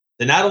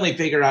to not only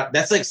figure out,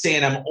 that's like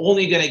saying I'm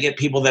only going to get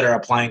people that are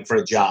applying for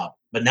a job.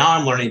 But now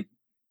I'm learning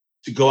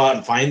to go out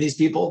and find these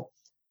people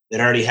that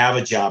already have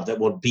a job that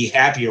would be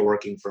happier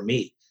working for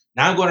me.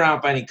 Now I'm going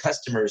around finding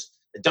customers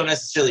that don't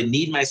necessarily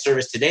need my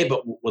service today,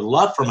 but would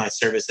love for my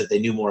service if they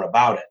knew more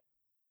about it.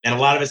 And a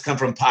lot of it's come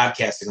from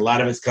podcasting. A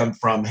lot of it's come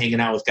from hanging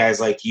out with guys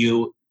like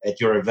you at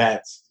your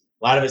events.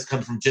 A lot of it's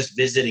come from just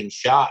visiting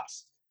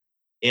shops.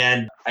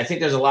 And I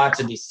think there's a lot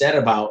to be said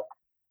about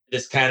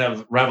this kind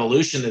of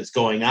revolution that's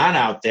going on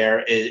out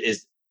there.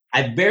 Is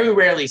I very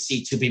rarely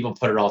see two people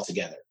put it all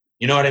together.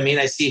 You know what I mean?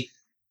 I see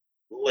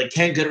like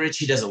Ken Goodrich,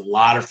 he does a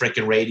lot of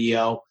freaking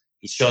radio.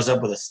 He shows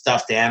up with a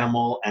stuffed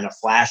animal and a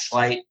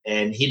flashlight,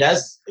 and he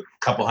does a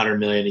couple $100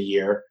 million a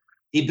year.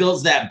 He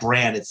builds that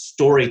brand. It's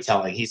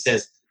storytelling. He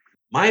says,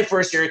 my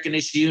first air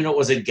conditioning unit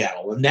was a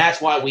Gettle, and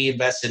that's why we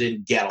invested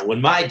in Gettle.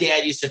 When my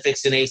dad used to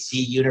fix an AC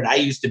unit, I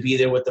used to be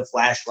there with the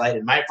flashlight.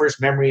 And my first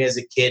memory as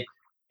a kid,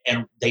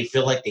 and they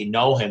feel like they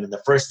know him. And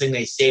the first thing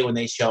they say when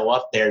they show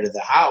up there to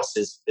the house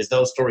is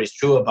those stories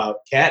true about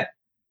Ken?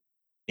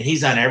 And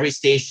he's on every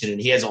station,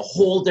 and he has a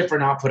whole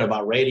different output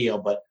about radio.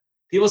 But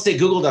people say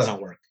Google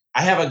doesn't work.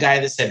 I have a guy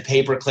that said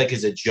pay-per-click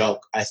is a joke.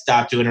 I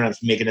stopped doing it. I'm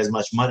making as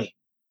much money.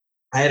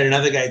 I had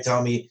another guy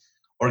tell me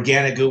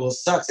organic Google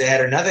sucks. I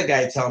had another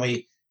guy tell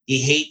me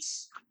he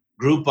hates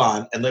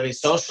Groupon and Living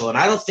Social. And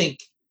I don't think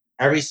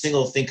every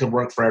single thing could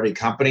work for every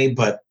company,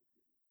 but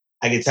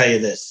I can tell you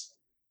this.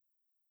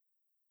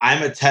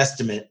 I'm a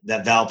testament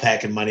that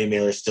Valpak and Money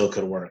Mailer still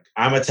could work.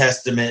 I'm a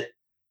testament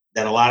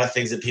that a lot of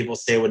things that people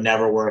say would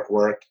never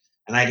work.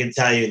 And I can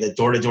tell you that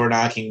door-to-door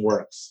knocking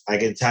works. I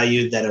can tell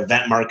you that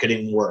event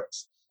marketing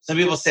works. Some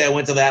people say I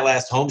went to that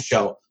last home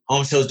show.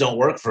 Home shows don't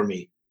work for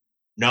me.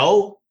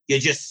 No, you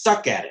just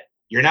suck at it.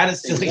 You're not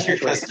instilling your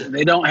customer.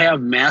 They don't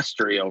have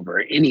mastery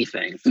over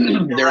anything.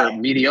 They're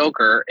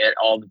mediocre at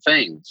all the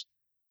things.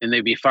 And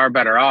they'd be far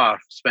better off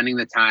spending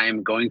the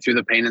time going through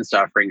the pain and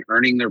suffering,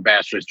 earning their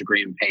bachelor's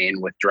degree in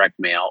pain with direct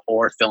mail,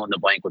 or fill in the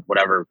blank with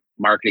whatever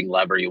marketing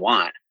lever you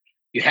want.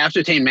 You have to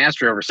attain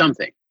mastery over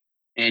something.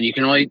 And you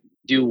can only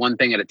do one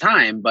thing at a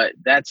time, but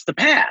that's the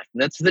path.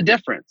 That's the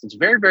difference. It's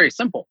very, very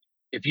simple.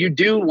 If you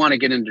do want to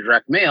get into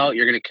direct mail,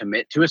 you're going to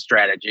commit to a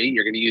strategy.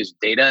 You're going to use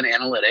data and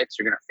analytics.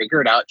 You're going to figure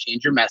it out,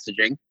 change your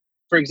messaging.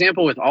 For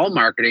example, with all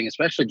marketing,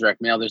 especially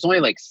direct mail, there's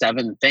only like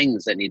 7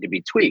 things that need to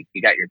be tweaked.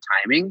 You got your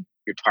timing,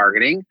 your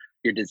targeting,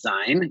 your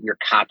design, your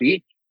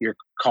copy, your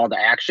call to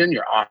action,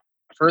 your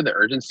offer, the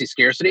urgency,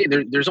 scarcity.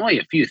 There's only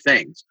a few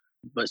things.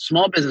 But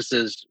small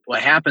businesses,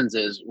 what happens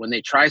is when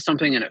they try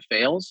something and it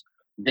fails,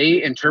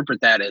 they interpret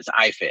that as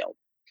I failed.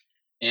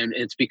 And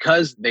it's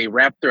because they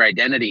wrap their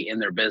identity in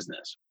their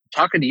business.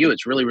 Talking to you,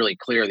 it's really, really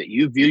clear that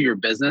you view your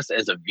business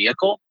as a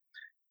vehicle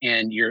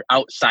and you're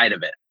outside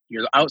of it.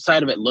 You're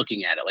outside of it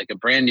looking at it like a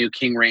brand new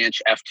King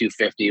Ranch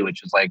F-250,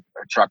 which is like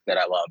a truck that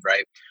I love,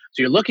 right?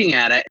 So you're looking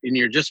at it and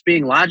you're just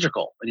being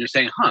logical and you're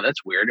saying,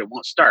 that's weird. It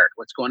won't start.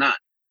 What's going on?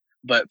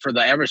 But for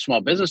the average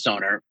small business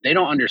owner, they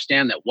don't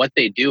understand that what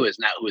they do is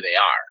not who they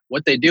are.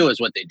 What they do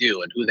is what they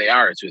do, and who they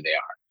are is who they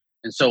are.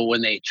 And so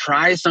when they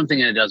try something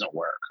and it doesn't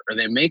work, or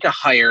they make a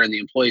hire and the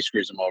employee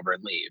screws them over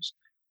and leaves,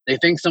 they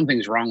think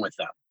something's wrong with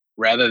them,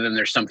 rather than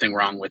there's something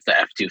wrong with the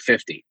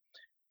F-250.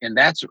 And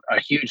that's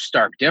a huge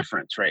stark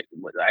difference, right?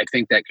 I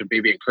think that could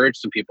maybe encourage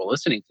some people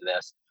listening to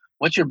this.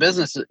 What your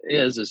business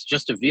is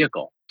just a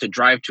vehicle to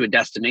drive to a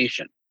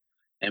destination.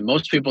 And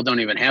most people don't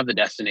even have the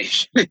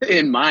destination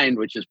in mind,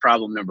 which is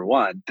problem number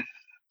one.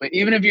 But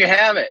even if you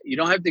have it, you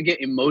don't have to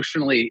get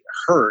emotionally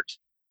hurt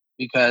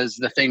because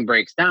the thing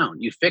breaks down.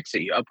 You fix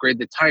it. You upgrade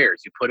the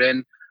tires. You put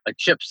in a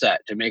chipset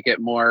to make it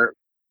more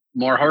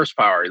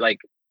horsepower. Like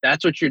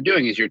that's what you're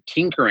doing is you're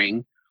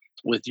tinkering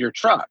with your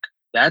truck.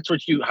 That's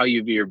how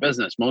you view your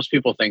business. Most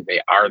people think they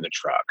are the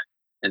truck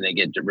and they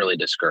get really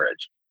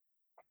discouraged.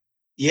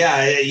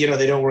 Yeah.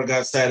 They don't work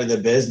outside of the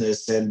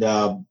business. And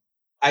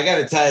I got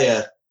to tell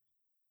you,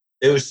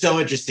 it was so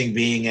interesting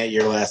being at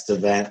your last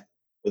event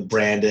with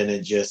Brandon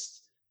and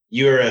just,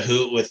 you were a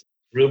hoot with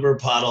Ruber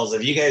Puddles.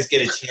 If you guys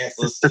get a chance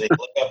listening,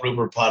 look up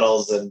Ruber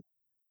Puddles. And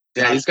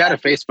yeah, he's got a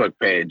Facebook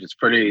page. It's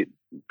pretty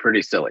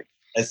silly.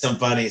 That's some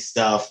funny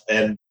stuff.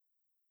 And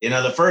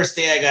the first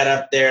day I got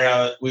up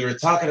there, we were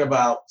talking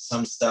about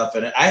some stuff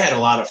and I had a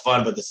lot of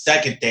fun, but the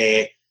second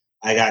day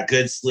I got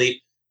good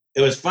sleep.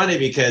 It was funny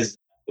because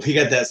we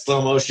got that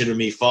slow motion of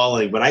me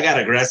falling, but I got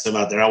aggressive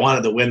out there. I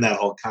wanted to win that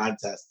whole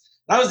contest.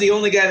 I was the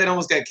only guy that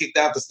almost got kicked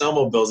out the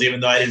snowmobiles, even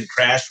though I didn't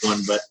crash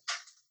one, but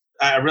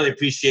I really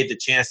appreciate the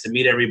chance to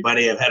meet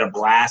everybody. I've had a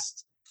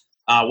blast.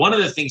 One of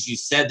the things you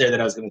said there that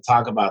I was going to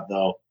talk about,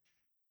 though,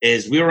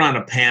 is we were on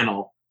a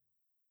panel,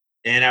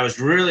 and I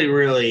was really,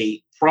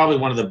 really probably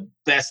one of the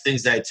best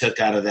things that I took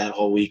out of that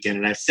whole weekend.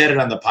 And I've said it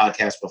on the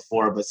podcast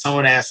before, but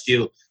someone asked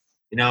you,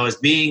 as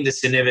being the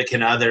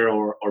significant other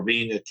or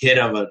being a kid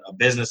of a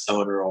business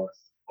owner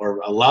or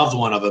a loved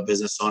one of a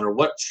business owner,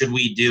 what should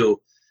we do?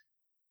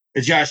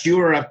 And Josh, you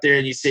were up there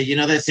and you said,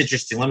 that's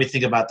interesting. Let me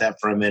think about that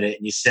for a minute.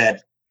 And you said,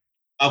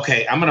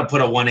 okay, I'm going to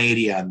put a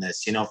 180 on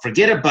this.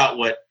 Forget about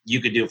what you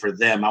could do for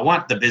them. I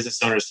want the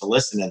business owners to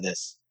listen to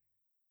this.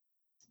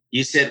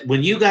 You said,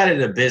 when you got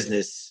into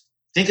business,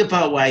 think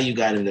about why you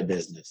got into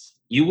business.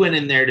 You went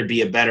in there to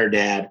be a better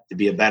dad, to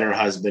be a better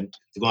husband,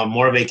 to go on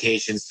more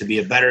vacations, to be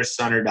a better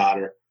son or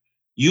daughter.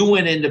 You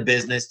went into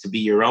business to be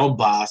your own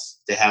boss,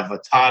 to have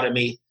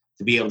autonomy,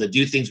 to be able to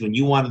do things when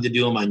you wanted to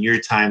do them on your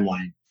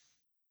timeline.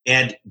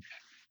 And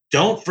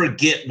don't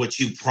forget what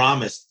you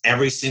promised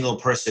every single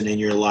person in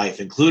your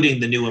life, including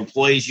the new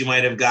employees you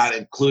might have got,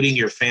 including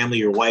your family,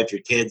 your wife,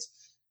 your kids,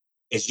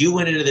 is you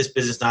went into this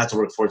business not to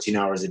work 14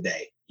 hours a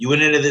day. You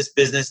went into this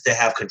business to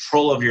have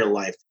control of your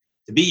life,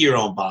 to be your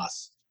own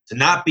boss, to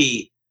not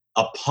be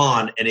a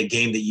pawn in a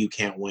game that you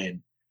can't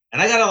win.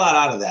 And I got a lot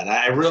out of that.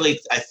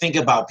 I think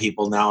about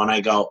people now and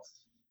I go,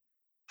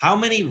 how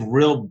many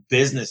real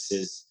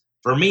businesses,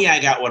 for me, I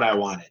got what I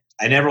wanted.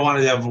 I never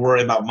wanted to have to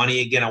worry about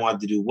money again. I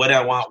wanted to do what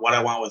I want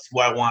with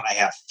who I want. I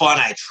have fun.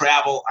 I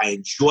travel. I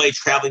enjoy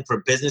traveling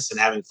for business and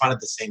having fun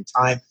at the same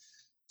time.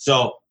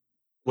 So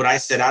what I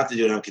set out to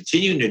do, and I'm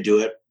continuing to do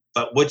it,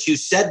 but what you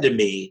said to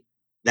me,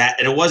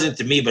 and it wasn't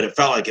to me, but it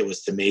felt like it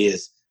was to me,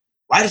 is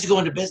why did you go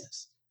into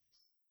business?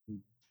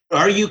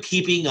 Are you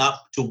keeping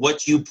up to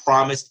what you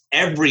promised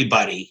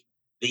everybody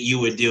that you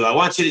would do? I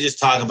want you to just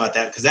talk about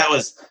that because that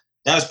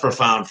was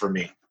profound for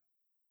me.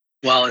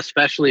 Well,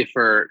 especially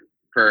for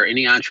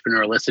any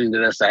entrepreneur listening to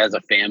this that has a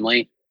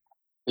family,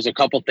 there's a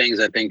couple things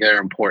I think that are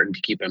important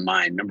to keep in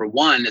mind. Number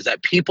one is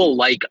that people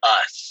like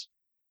us,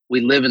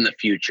 we live in the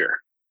future.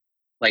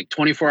 Like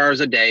 24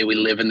 hours a day, we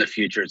live in the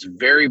future. It's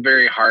very,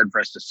 very hard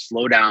for us to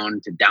slow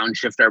down, to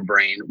downshift our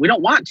brain. We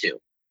don't want to.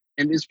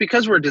 And it's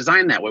because we're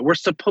designed that way. We're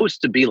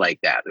supposed to be like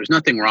that. There's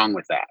nothing wrong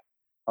with that.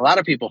 A lot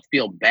of people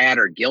feel bad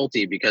or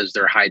guilty because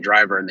they're a high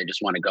driver and they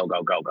just want to go,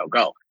 go, go, go,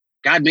 go.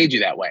 God made you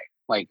that way.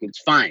 Like, it's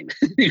fine.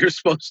 You're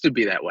supposed to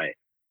be that way.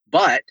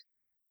 But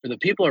for the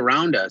people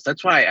around us,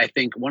 that's why I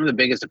think one of the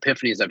biggest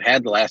epiphanies I've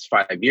had the last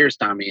 5 years,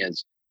 Tommy,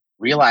 is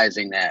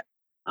realizing that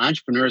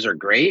entrepreneurs are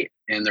great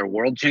and they're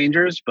world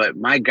changers. But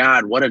my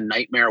God, what a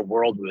nightmare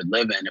world we would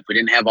live in if we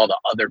didn't have all the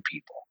other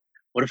people.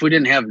 What if we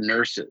didn't have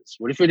nurses?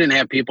 What if we didn't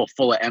have people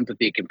full of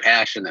empathy,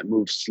 compassion, that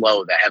move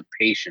slow, that have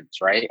patience,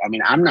 right? I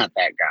mean, I'm not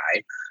that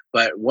guy,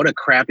 but what a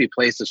crappy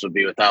place this would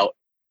be without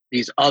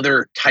these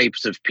other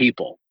types of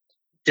people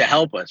to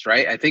help us,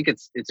 right? I think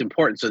it's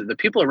important. So the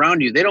people around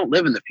you, they don't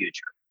live in the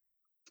future.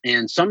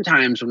 And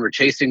sometimes when we're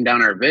chasing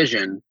down our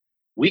vision,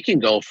 we can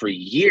go for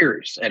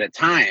years at a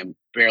time,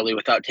 barely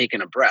without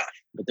taking a breath.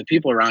 But the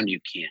people around you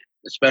can't,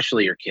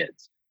 especially your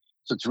kids.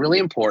 So it's really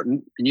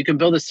important. And you can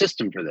build a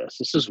system for this.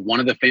 This is one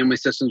of the family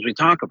systems we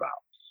talk about,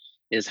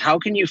 is how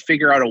can you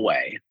figure out a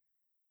way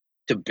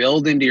to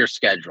build into your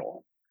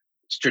schedule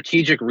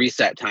strategic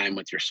reset time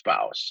with your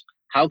spouse?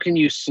 How can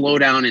you slow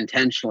down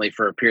intentionally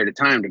for a period of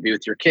time to be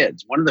with your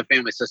kids? One of the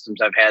family systems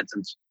I've had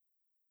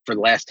for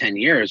the last 10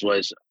 years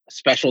was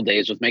special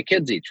days with my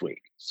kids each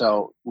week.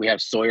 So we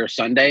have Sawyer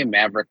Sunday,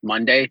 Maverick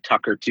Monday,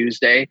 Tucker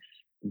Tuesday,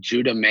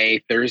 Judah May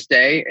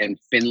Thursday, and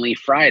Finley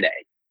Friday.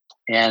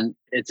 And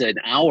it's an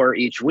hour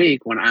each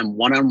week when I'm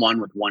one-on-one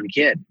with one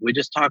kid. We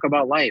just talk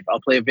about life.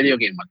 I'll play a video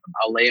game with them.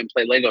 I'll lay and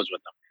play Legos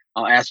with them.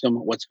 I'll ask them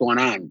what's going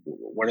on.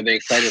 What are they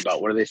excited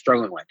about? What are they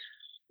struggling with?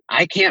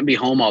 I can't be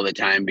home all the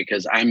time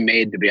because I'm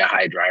made to be a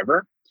high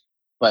driver.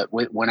 But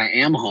when I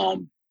am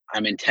home,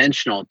 I'm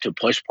intentional to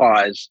push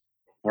pause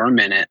for a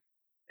minute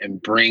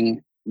and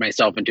bring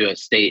myself into a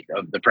state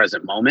of the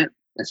present moment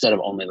instead of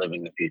only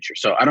living the future.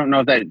 So I don't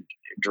know if that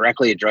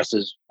directly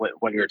addresses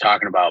what you're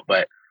talking about,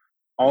 but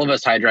all of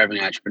us high driving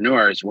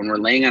entrepreneurs, when we're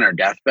laying on our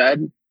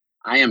deathbed,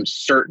 I am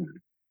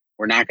certain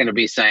we're not going to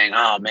be saying,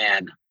 oh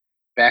man,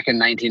 back in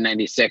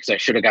 1996, I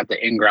should have got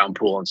the in-ground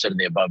pool instead of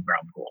the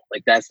above-ground pool.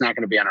 Like, that's not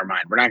going to be on our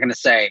mind. We're not going to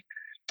say,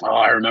 oh,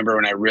 I remember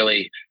when I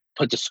really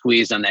put the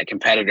squeeze on that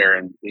competitor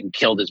and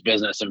killed his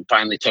business and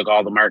finally took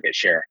all the market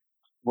share.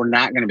 We're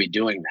not going to be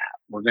doing that.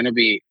 We're going to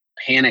be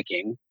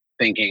panicking,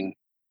 thinking,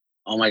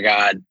 oh my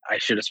God, I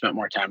should have spent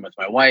more time with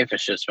my wife. I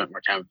should have spent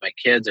more time with my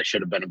kids. I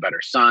should have been a better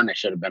son. I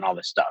should have been all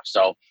this stuff.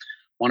 So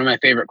one of my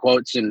favorite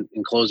quotes in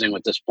closing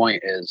with this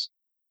point is,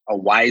 a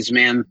wise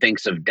man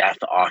thinks of death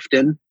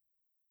often.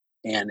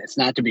 And it's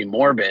not to be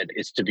morbid,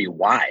 it's to be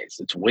wise.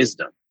 It's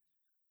wisdom,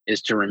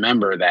 is to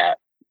remember that,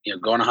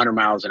 going 100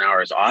 miles an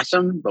hour is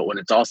awesome. But when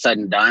it's all said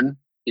and done,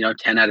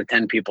 10 out of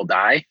 10 people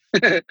die.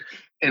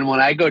 And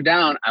when I go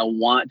down, I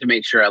want to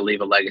make sure I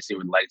leave a legacy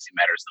when legacy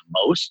matters the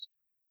most.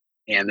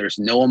 And there's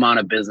no amount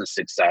of business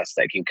success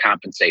that can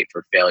compensate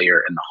for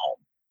failure in the home.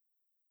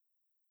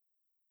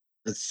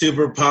 That's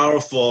super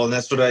powerful. And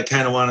that's what I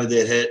kind of wanted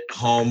to hit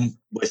home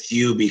with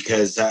you,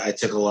 because I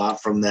took a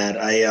lot from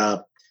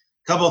that.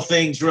 Couple of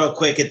things real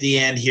quick at the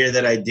end here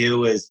that I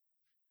do is,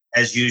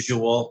 as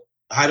usual,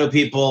 how do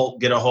people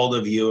get a hold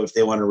of you if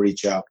they want to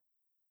reach out?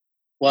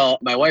 Well,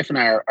 my wife and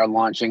I are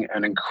launching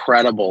an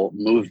incredible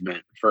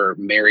movement for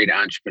married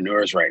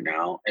entrepreneurs right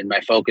now. And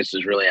my focus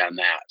is really on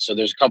that. So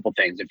there's a couple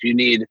things. If you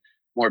need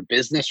more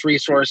business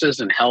resources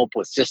and help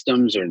with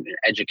systems or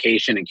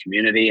education and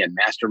community and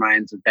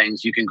masterminds and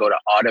things, you can go to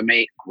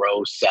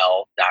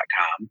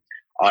automategrowsell.com,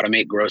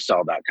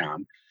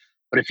 automategrowsell.com.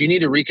 But if you need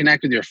to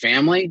reconnect with your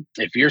family,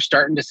 if you're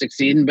starting to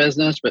succeed in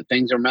business, but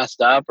things are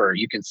messed up, or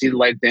you can see the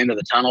light at the end of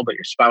the tunnel, but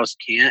your spouse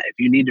can't, if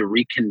you need to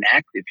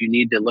reconnect, if you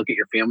need to look at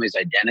your family's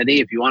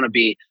identity, if you want to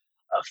be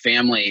a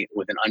family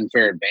with an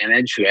unfair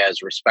advantage who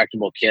has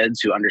respectable kids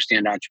who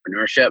understand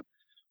entrepreneurship,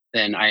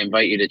 then I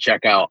invite you to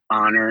check out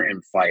Honor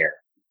and Fire.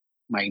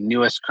 My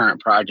newest current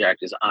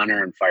project is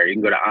Honor and Fire. You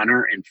can go to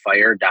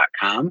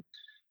honorandfire.com,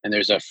 and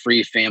there's a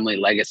free family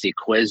legacy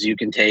quiz you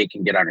can take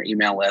and get on our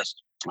email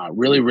list.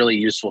 Really, really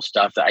useful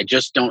stuff that I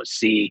just don't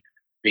see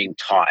being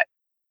taught.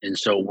 And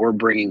so we're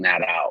bringing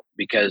that out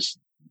because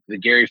the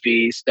Gary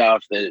Vee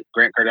stuff, the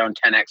Grant Cardone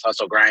 10X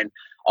hustle grind,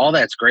 all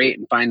that's great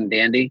and fine and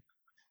dandy,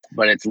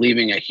 but it's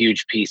leaving a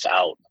huge piece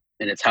out.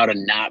 And it's how to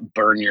not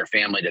burn your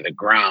family to the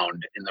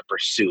ground in the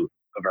pursuit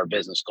of our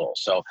business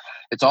goals. So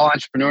it's all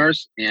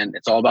entrepreneurs and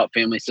it's all about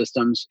family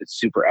systems. It's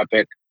super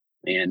epic.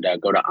 And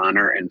go to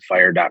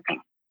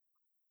honorandfire.com.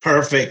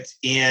 Perfect.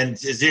 And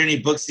is there any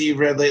books that you've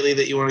read lately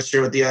that you want to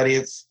share with the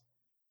audience?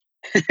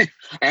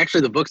 Actually,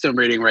 the books I'm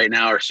reading right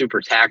now are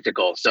super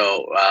tactical.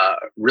 So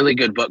really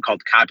good book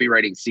called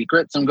Copywriting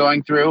Secrets I'm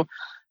going through.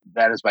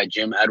 That is by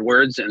Jim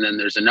Edwards. And then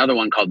there's another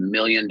one called $1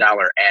 Million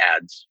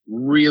Ads.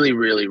 Really,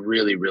 really,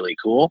 really, really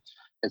cool.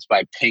 It's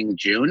by Ping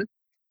Jun.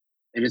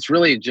 And it's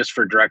really just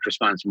for direct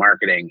response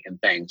marketing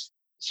and things.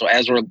 So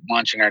as we're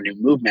launching our new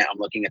movement, I'm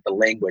looking at the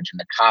language and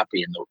the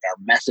copy and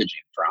our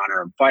messaging for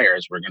Honor and Fire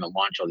as we're going to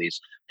launch all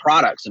these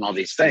products and all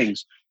these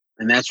things.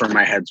 And that's where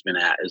my head's been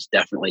at, is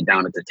definitely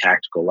down at the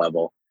tactical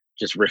level,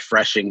 just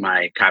refreshing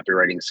my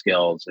copywriting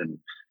skills and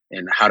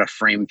how to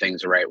frame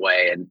things the right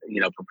way, and,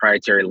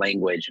 proprietary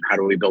language, and how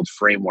do we build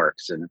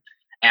frameworks and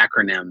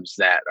acronyms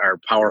that are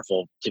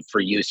powerful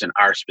for use in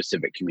our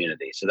specific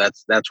community. So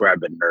that's where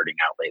I've been nerding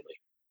out lately.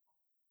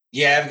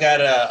 Yeah, I've got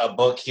a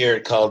book here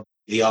called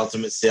The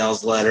Ultimate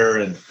Sales Letter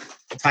and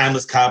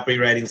Timeless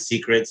Copywriting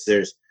Secrets.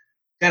 There's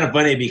kind of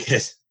funny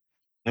because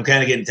I'm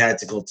kind of getting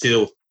tactical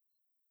too.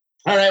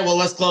 All right, well,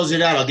 let's close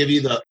it out. I'll give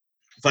you the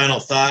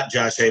final thought,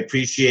 Josh. I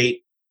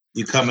appreciate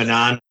you coming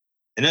on.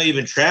 I know you've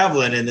been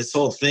traveling and this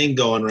whole thing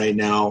going right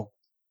now.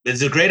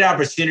 It's a great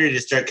opportunity to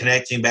start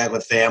connecting back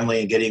with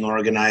family and getting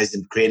organized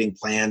and creating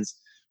plans,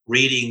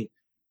 reading,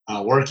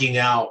 working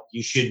out.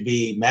 You should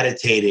be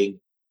meditating.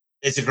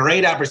 It's a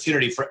great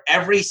opportunity for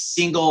every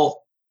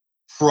single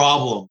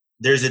problem.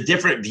 There's a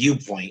different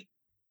viewpoint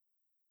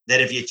that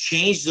if you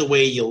change the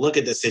way you look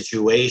at the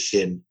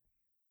situation,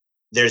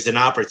 there's an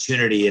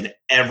opportunity in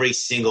every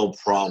single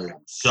problem.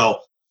 So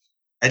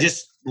I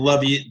just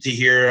love you to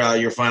hear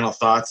your final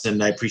thoughts,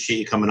 and I appreciate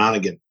you coming on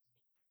again.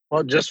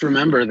 Well, just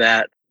remember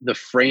that the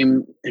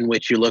frame in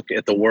which you look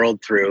at the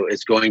world through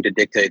is going to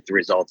dictate the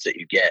results that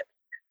you get.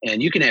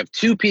 And you can have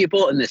two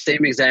people in the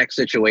same exact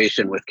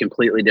situation with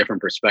completely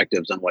different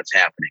perspectives on what's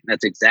happening.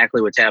 That's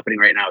exactly what's happening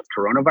right now with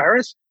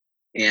coronavirus.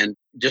 And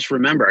just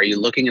remember, are you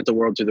looking at the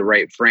world through the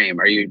right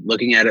frame? Are you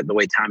looking at it the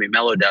way Tommy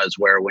Mello does,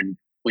 where when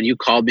you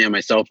called me on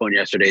my cell phone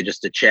yesterday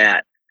just to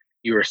chat,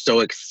 you were so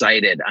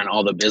excited on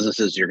all the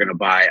businesses you're going to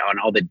buy, on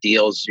all the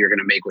deals you're going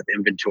to make with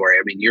inventory.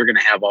 I mean, you're going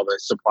to have all the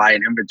supply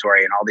and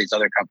inventory, and all these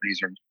other companies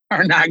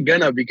are not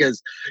going to,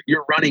 because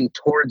you're running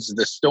towards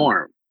the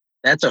storm.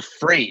 That's a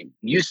frame.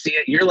 You see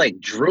it, you're like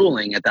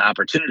drooling at the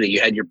opportunity.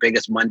 You had your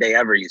biggest Monday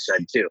ever, you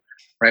said too,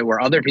 right?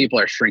 Where other people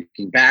are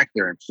shrinking back,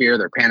 they're in fear,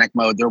 they're panic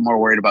mode. They're more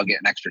worried about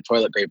getting extra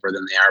toilet paper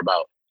than they are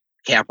about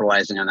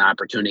capitalizing on the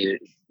opportunity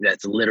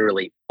that's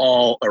literally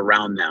all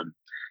around them.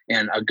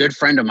 And a good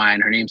friend of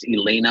mine, her name's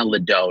Elena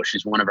Ledoux.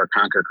 She's one of our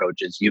Conquer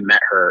coaches. You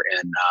met her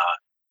in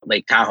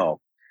Lake Tahoe.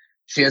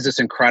 She has this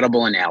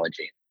incredible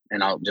analogy,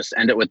 and I'll just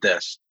end it with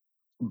this.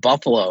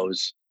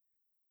 Buffaloes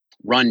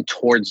run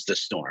towards the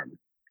storm,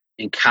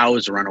 and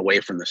cows run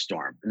away from the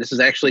storm. And this is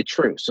actually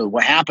true. So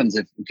what happens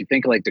if you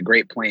think like the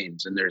Great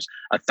Plains and there's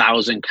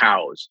 1,000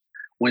 cows,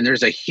 when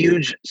there's a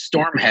huge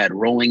storm head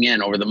rolling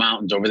in over the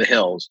mountains, over the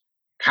hills,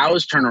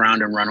 cows turn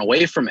around and run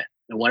away from it.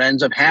 And what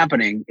ends up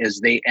happening is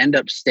they end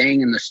up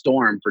staying in the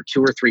storm for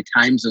 2 or 3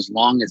 times as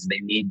long as they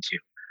need to,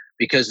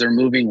 because they're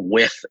moving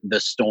with the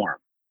storm.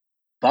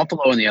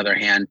 Buffalo, on the other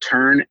hand,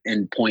 turn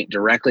and point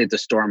directly at the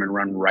storm and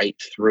run right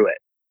through it.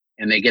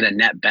 And they get a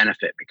net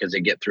benefit because they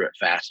get through it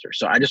faster.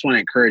 So I just want to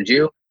encourage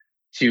you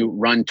to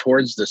run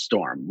towards the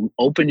storm.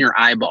 Open your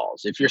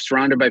eyeballs. If you're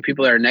surrounded by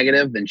people that are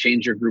negative, then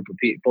change your group of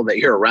people that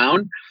you're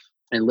around,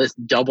 and let's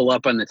double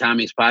up on the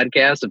Tommy's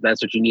podcast if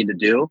that's what you need to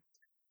do.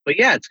 But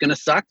yeah, it's going to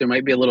suck. There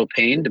might be a little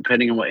pain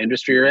depending on what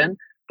industry you're in,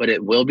 but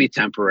it will be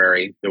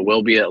temporary. There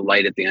will be a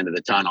light at the end of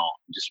the tunnel.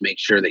 Just make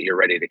sure that you're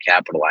ready to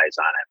capitalize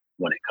on it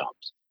when it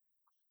comes.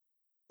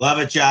 Love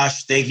it,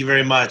 Josh. Thank you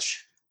very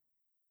much.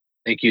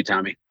 Thank you,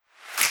 Tommy.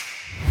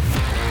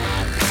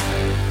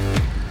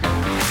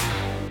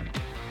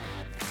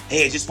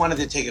 Hey, I just wanted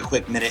to take a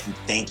quick minute and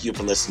thank you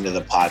for listening to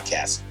the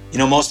podcast. You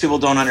know, most people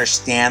don't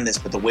understand this,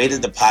 but the way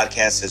that the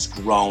podcast has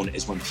grown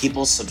is when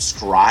people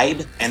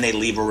subscribe and they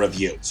leave a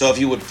review. So if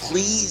you would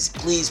please,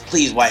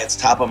 while it's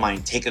top of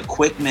mind, take a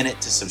quick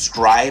minute to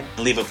subscribe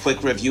and leave a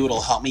quick review.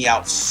 It'll help me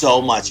out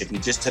so much. If you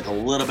just took a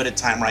little bit of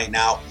time right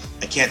now,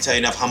 I can't tell you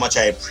enough how much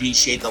I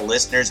appreciate the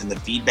listeners and the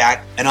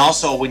feedback. And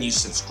also, when you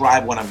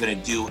subscribe, what I'm going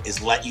to do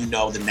is let you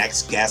know the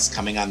next guest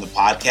coming on the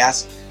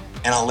podcast.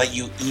 And I'll let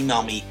you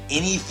email me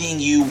anything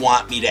you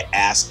want me to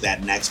ask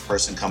that next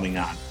person coming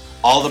on.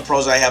 All the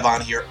pros I have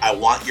on here, I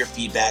want your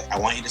feedback. I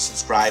want you to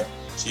subscribe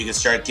so you can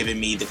start giving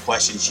me the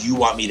questions you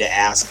want me to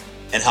ask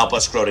and help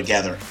us grow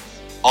together.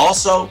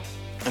 Also,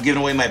 I'm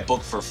giving away my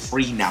book for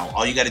free now.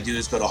 All you got to do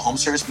is go to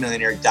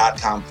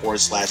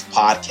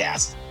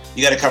homeservicemillionaire.com/podcast.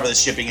 You got to cover the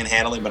shipping and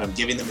handling, but I'm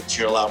giving the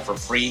material out for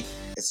free.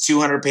 It's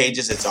 200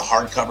 pages. It's a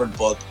hardcover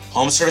book.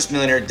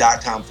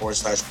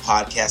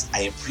 homeservicemillionaire.com/podcast.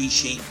 I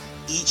appreciate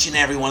each and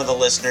every one of the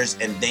listeners,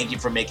 and thank you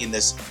for making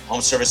this Home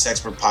Service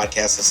Expert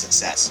podcast a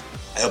success.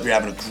 I hope you're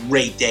having a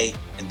great day,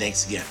 and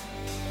thanks again.